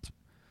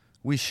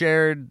we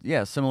shared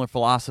similar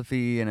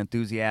philosophy and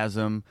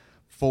enthusiasm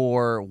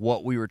for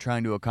what we were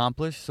trying to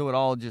accomplish. So it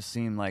all just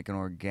seemed like an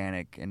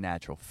organic and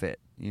natural fit.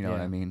 You know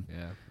what I mean?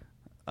 Yeah.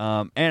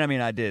 And I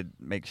mean, I did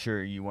make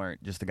sure you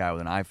weren't just a guy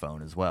with an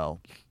iPhone as well.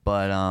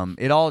 But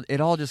it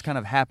all just kind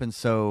of happened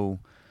so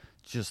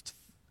just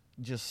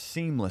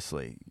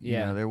seamlessly. Yeah.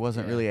 You know, there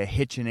wasn't really a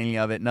hitch in any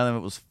of it. None of it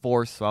was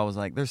forced. So I was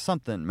like, there's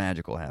something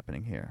magical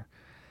happening here.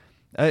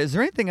 Is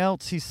there anything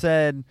else he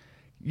said?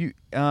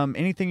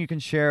 Anything you can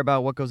share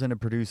about what goes into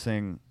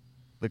producing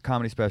the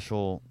comedy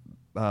special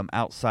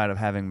outside of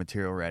having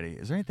material ready?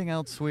 Is there anything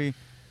else we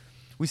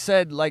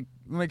said, like,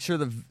 make sure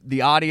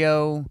the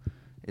audio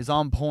is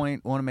on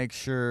point? Want to make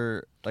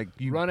sure, like,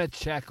 you run a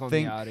check on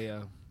the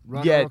audio.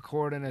 Run a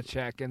record and a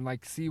check and,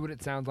 like, see what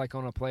it sounds like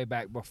on a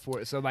playback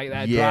before. So, like,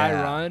 that dry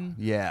run.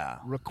 Yeah.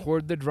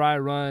 Record the dry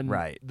run.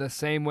 Right. The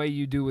same way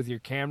you do with your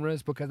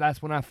cameras, because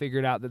that's when I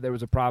figured out that there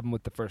was a problem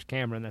with the first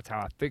camera, and that's how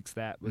I fixed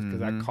that, was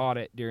because I caught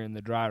it during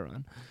the dry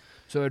run.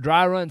 So a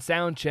dry run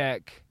sound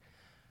check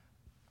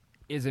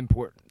is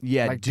important.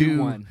 Yeah. Like,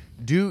 do one.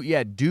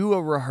 Do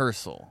a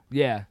rehearsal.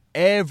 Yeah.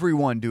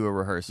 Everyone do a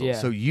rehearsal. Yeah.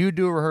 So you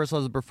do a rehearsal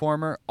as a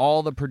performer.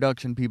 All the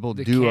production people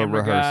The do a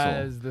camera rehearsal.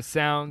 guys, the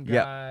sound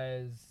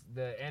guys,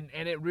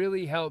 And it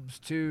really helps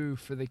too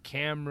for the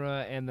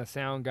camera and the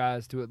sound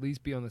guys to at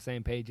least be on the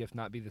same page, if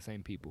not be the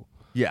same people.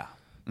 Yeah.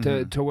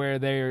 To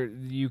where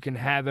you can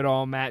have it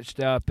all matched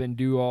up and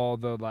do all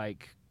the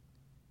like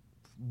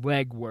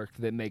legwork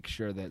that makes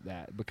sure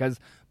that because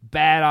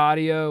bad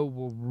audio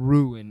will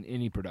ruin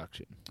any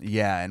production.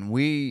 Yeah, and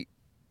we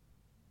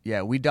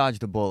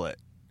dodged a bullet.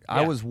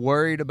 I Yeah. was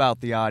worried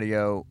about the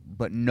audio,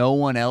 but no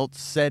one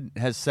else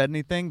has said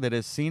anything that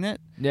has seen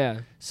it. Yeah.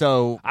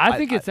 So I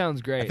think it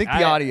sounds great. I think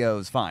the audio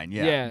is fine.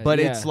 Yeah. Yeah, But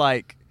yeah. it's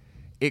like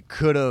it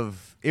could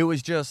have. It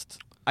was just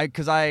I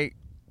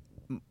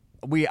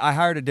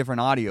hired a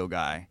different audio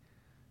guy,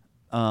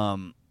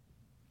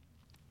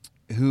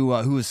 who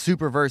was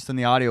super versed in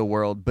the audio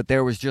world, but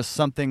there was just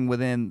something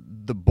within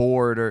the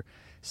board or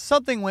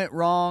something went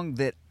wrong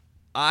that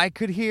I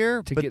could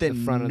hear, To but get the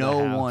then front of the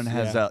no house, one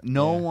has yeah.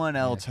 no Yeah, one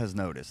yeah. else has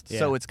noticed. Yeah.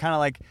 So it's kind of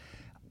like,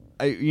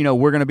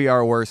 we're gonna be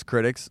our worst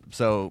critics.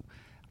 So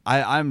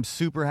I'm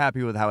super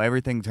happy with how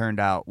everything turned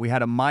out. We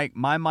had a mic.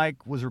 My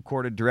mic was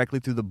recorded directly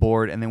through the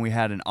board, and then we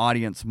had an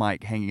audience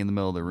mic hanging in the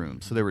middle of the room.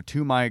 So there were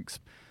two mics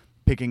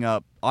picking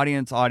up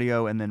audience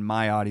audio and then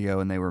my audio,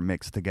 and they were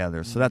mixed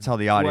together. So that's how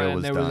the audio and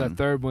was there done. was a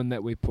third one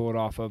that we pulled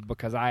off of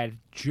because I had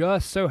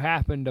just so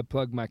happened to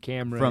plug my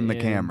camera From the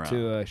camera.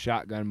 into a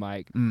shotgun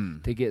mic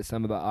Mm. to get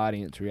some of the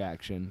audience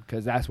reaction,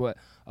 because that's what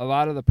a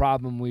lot of the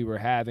problem we were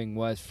having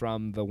was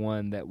from the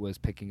one that was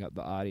picking up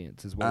the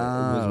audience as well.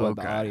 It was what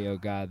okay. the audio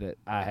guy that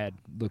I had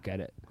look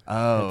at it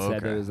Oh, had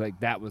said. okay. It was like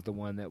that was the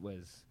one that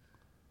was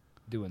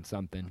doing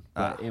something,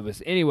 but it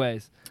was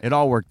anyways. It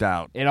all worked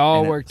out. It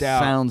all And worked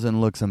out. Sounds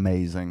and looks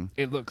amazing.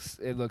 It looks.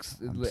 I'm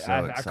so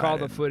I call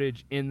the excited.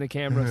 footage in the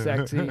camera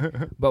sexy,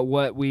 but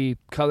what we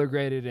color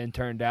graded and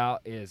turned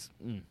out is.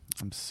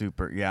 I'm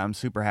super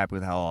happy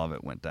with how all of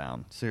it went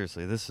down.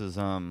 Seriously, this is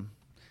 10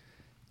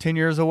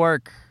 years of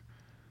work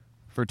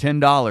for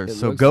 $10. It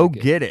So looks go like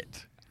it. get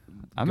it.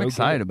 I'm Go get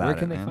excited it. about Where it.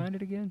 can they man. find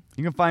it again?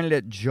 You can find it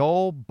at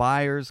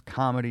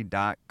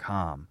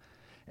joelbyerscomedy.com.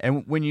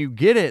 And when you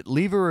get it,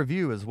 leave a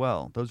review as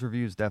well. Those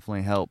reviews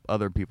definitely help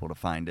other people to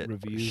find it.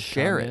 Reviews,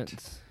 Share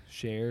comments,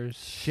 shares.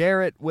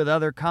 Share it with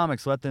other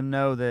comics. Let them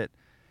know that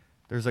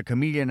there's a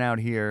comedian out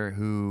here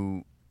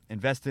who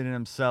invested in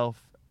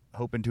himself,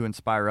 hoping to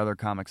inspire other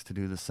comics to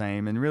do the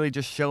same, and really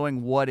just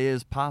showing what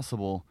is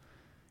possible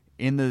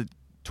in the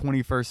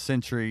 21st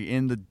century,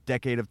 in the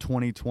decade of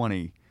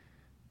 2020.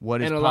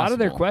 What is And a possible. lot of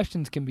their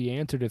questions can be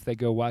answered if they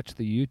go watch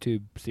the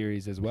YouTube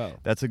series as well.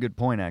 That's a good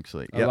point,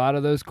 actually. A lot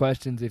of those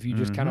questions, if you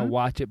just kind of Mhm.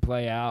 watch it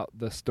play out,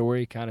 the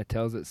story kind of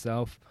tells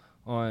itself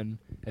on.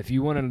 If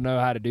you wanted to know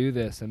how to do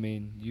this, I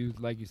mean,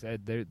 like you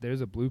said,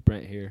 there's a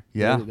blueprint here.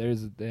 Yeah.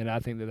 And I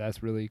think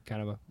that's really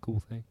kind of a cool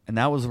thing. And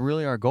that was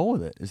really our goal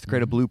with it, is to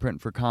create a Mhm. blueprint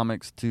for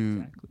comics to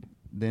Exactly.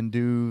 then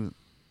do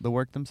the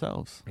work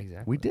themselves.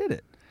 Exactly. We did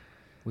it.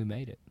 We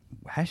made it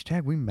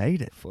Hashtag we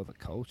made it. for the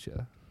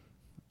culture.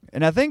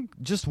 And I think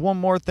just one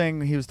more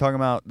thing he was talking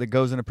about that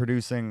goes into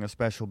producing a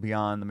special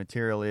beyond the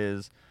material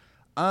is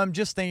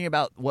just thinking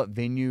about what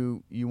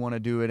venue you want to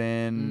do it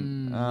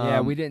in. Yeah,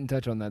 we didn't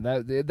touch on that.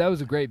 That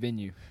was a great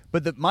venue.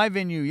 But my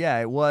venue,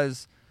 it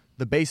was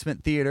the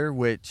Basement Theater,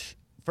 which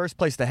first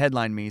place to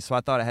headline me, so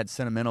I thought it had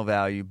sentimental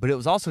value, but it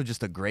was also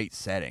just a great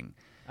setting.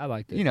 I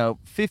liked it.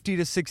 50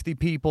 to 60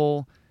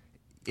 people.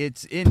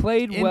 It's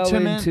Played well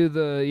intimate. into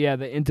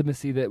the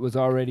intimacy that was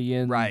already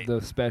in Right.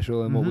 the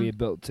special and what we Mhm. had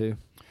built to.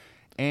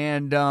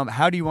 And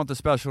how do you want the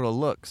special to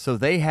look? So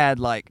they had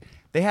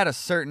a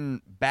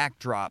certain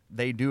backdrop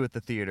they do at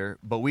the theater,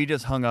 but we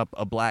just hung up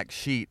a black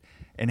sheet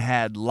and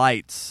had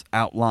lights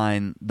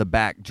outline the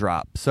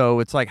backdrop. So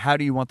it's like, how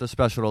do you want the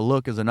special to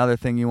look is another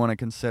thing you want to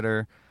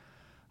consider.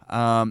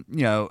 How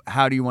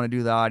do you want to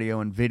do the audio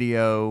and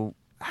video?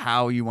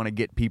 How you want to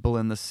get people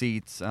in the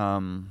seats?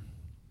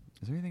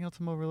 Is there anything else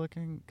I'm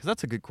overlooking? Because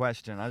that's a good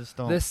question. I just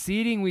don't. The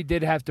seating we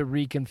did have to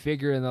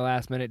reconfigure in the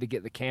last minute to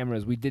get the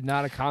cameras. We did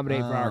not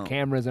accommodate for our Oh.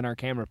 cameras and our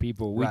camera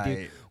people.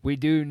 Right. We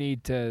do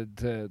need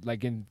to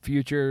like in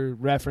future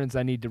reference.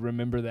 I need to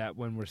remember that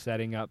when we're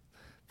setting up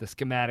the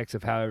schematics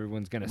of how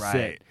everyone's going to Right.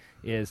 sit.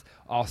 Is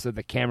also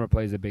the camera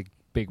plays a big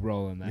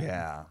role in that.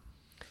 Yeah.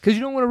 Because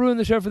you don't want to ruin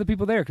the show for the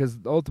people there. Because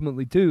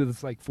ultimately, too,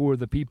 it's like for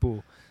the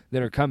people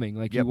that are coming.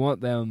 Like Yep. you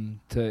want them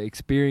to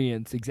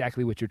experience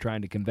exactly what you're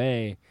trying to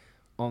convey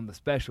on the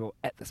special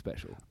at the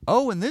special.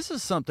 Oh, and this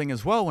is something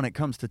as well when it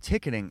comes to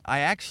ticketing. I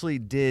actually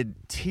did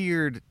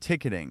tiered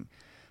ticketing.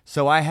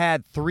 So I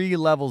had 3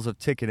 levels of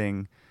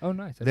ticketing Oh,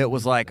 nice. I that didn't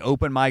was know like that.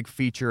 open mic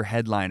feature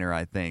headliner,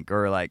 I think.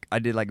 Or like I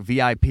did like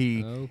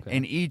VIP. Okay.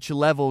 And each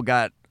level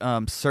got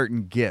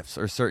certain gifts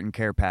or certain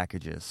care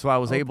packages. So I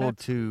was able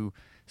Okay. to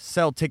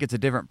sell tickets at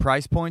different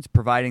price points,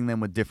 providing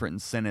them with different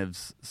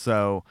incentives.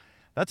 So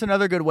that's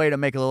another good way to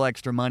make a little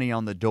extra money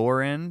on the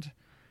door end,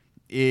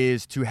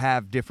 is to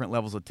have different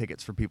levels of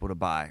tickets for people to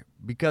buy.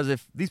 Because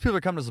if these people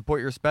are coming to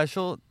support your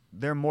special,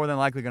 they're more than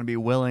likely going to be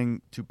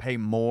willing to pay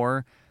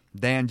more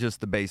than just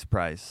the base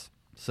price.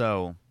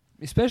 So,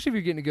 Especially if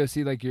you're getting to go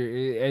see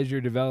as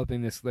you're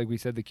developing this, like we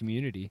said, the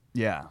community.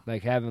 yeah.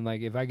 Like having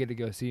if I get to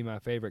go see my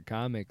favorite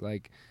comic,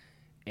 like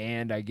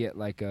and I get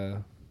like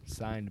a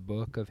signed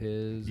book of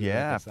his, or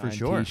Yeah, like a for signed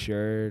sure.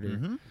 T-shirt or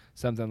Mm-hmm.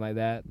 something like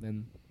that,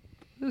 then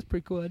that's a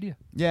pretty cool idea.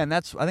 Yeah, and I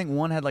think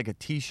one had like a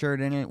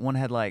T-shirt in it. One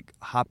had like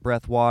hot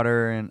breath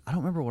water, and I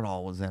don't remember what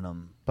all was in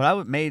them. But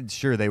I made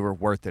sure they were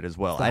worth it as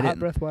well. Is the I hot didn't.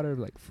 breath water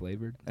like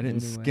flavored? I didn't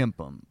in any way? skimp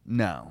them.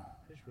 No.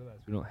 I just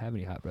realized we don't have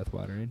any hot breath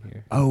water in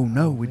here. Oh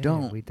no, we Man,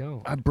 don't. We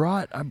don't. I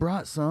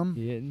brought some.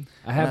 You didn't?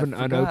 I have an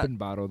I forgot. unopened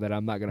bottle that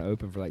I'm not going to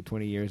open for like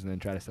 20 years and then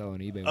try to sell on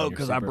eBay. when Oh, you're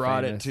because I super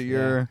brought famous. it to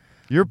Yeah.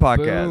 your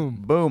podcast. Boom.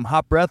 Boom.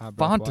 Hot breath Hot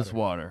breath Fontus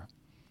water.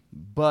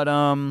 But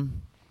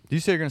do you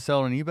say you're gonna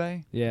sell it on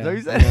eBay? Yeah, Is that what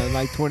you and said? in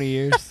like 20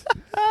 years,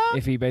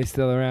 if eBay's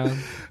still around.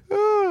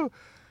 Ooh.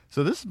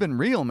 So this has been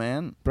real,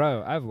 man.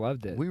 Bro, I've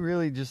loved it. We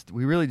really just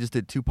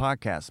did 2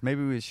 podcasts.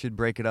 Maybe we should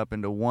break it up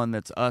into one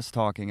that's us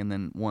talking and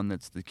then one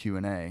that's the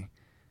Q&A.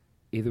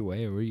 Either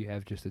way, or you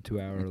have just a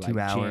 2-hour like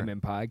 2-hour.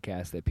 jamming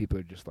podcast that people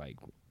are just like,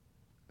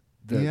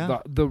 Yeah.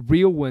 the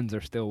real ones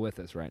are still with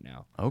us right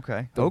now.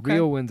 Okay. The okay.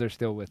 real ones are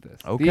still with us.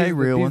 Okay,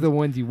 real these ones. are the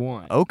ones you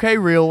want. Okay,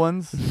 real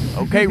ones.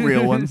 Okay,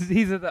 real ones.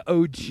 These are the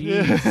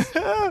OGs.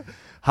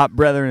 Hot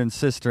brethren and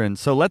sistren.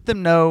 So let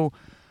them know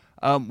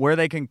where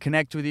they can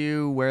connect with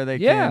you, where they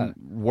Yeah. can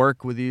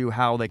work with you,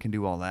 how they can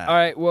do all that. All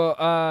right. Well,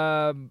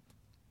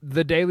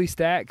 the Daily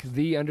Stack,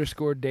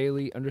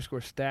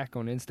 the_daily_stack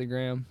on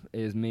Instagram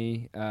is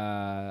me.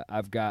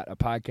 I've got a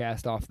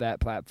podcast off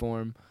that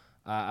platform.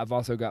 I've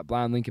also got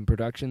Blind Lincoln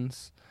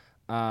Productions.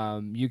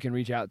 You can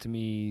reach out to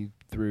me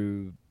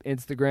through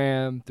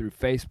Instagram, through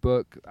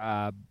Facebook,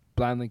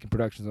 Blind Lincoln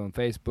Productions on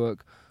Facebook,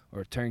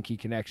 or Turnkey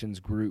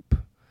Connections Group,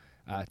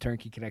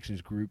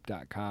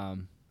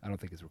 turnkeyconnectionsgroup.com. I don't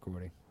think it's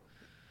recording.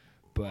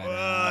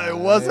 But it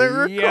wasn't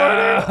recording.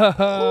 Yeah.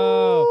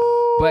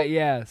 Ooh. But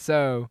yeah,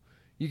 so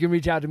you can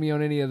reach out to me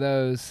on any of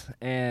those,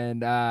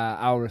 and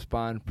I'll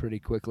respond pretty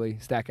quickly.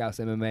 Stackhouse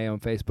MMA on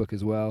Facebook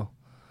as well,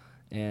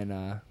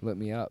 and look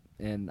me up.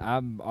 And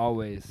I'm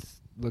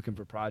always looking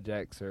for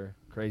projects or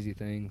crazy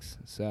things,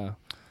 so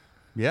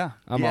Yeah.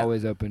 I'm yeah.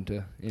 always open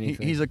to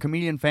anything. He's a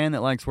comedian fan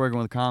that likes working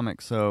with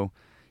comics. So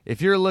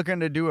if you're looking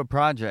to do a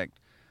project,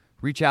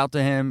 reach out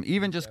to him.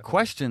 Even just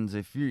questions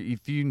if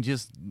you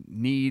just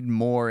need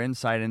more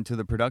insight into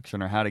the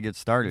production or how to get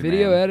started.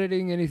 video man.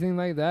 editing, anything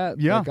like that.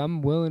 Yeah. Like,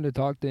 I'm willing to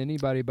talk to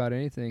anybody about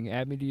anything.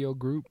 Add me to your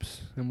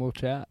groups, and we'll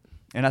chat.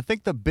 And I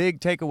think the big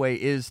takeaway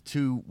is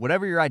to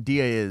whatever your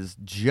idea is,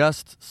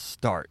 just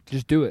start.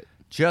 Just do it.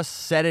 Just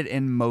set it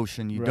in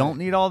motion. You Right. don't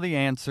need all the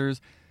answers.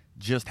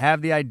 Just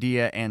have the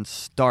idea and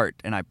start.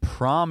 And I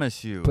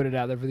promise you, Put it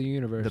out there for the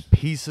universe. the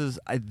pieces,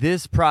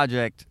 this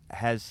project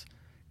has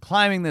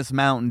climbing this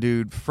mountain,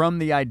 dude, from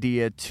the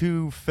idea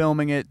to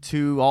filming it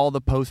to all the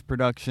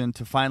post-production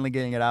to finally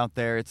getting it out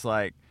there. It's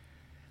like,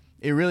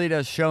 it really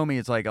does show me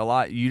it's like a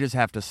lot. You just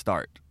have to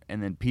start.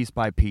 And then piece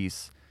by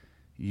piece,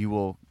 you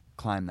will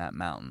climb that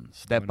mountain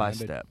step by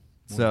 100. step.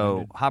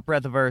 So, 100. Hot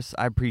Breathiverse,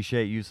 I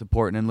appreciate you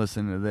supporting and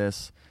listening to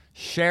this.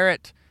 Share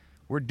it.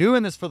 We're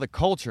doing this for the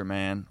culture,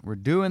 man. We're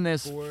doing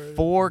this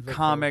for the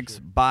comics,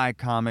 culture. by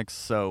comics.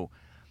 So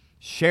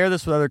share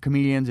this with other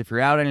comedians. If you're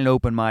out at an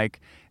open mic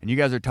and you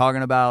guys are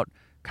talking about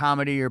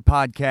comedy or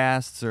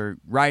podcasts or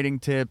writing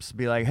tips,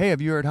 be like, hey, have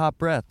you heard Hot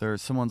Breath? Or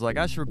someone's like,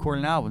 I should record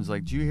an album. It's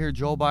like, do you hear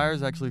Joel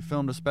Byers actually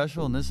filmed a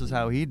special and this is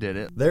how he did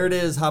it? There it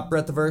is, Hot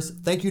Breathiverse.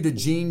 Thank you to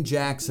Gene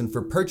Jackson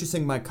for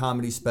purchasing my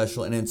comedy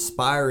special and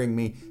inspiring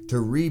me to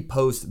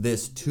repost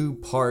this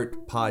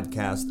 2-part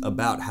podcast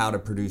about how to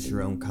produce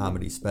your own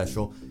comedy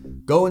special.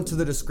 Go into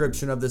the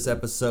description of this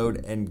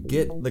episode and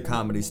get the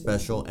comedy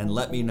special and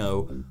let me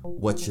know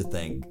what you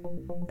think.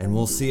 And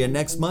we'll see you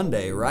next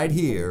Monday right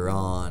here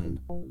on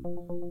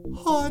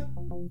Hot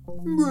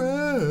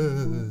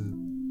Breath.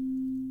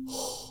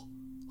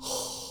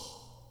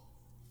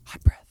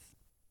 Hot Breath.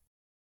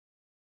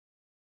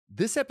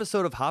 This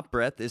episode of Hot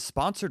Breath is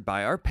sponsored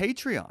by our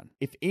Patreon.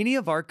 If any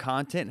of our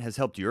content has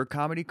helped your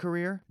comedy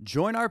career,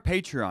 join our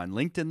Patreon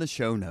linked in the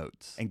show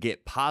notes and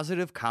get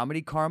positive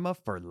comedy karma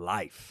for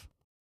life.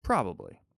 Probably.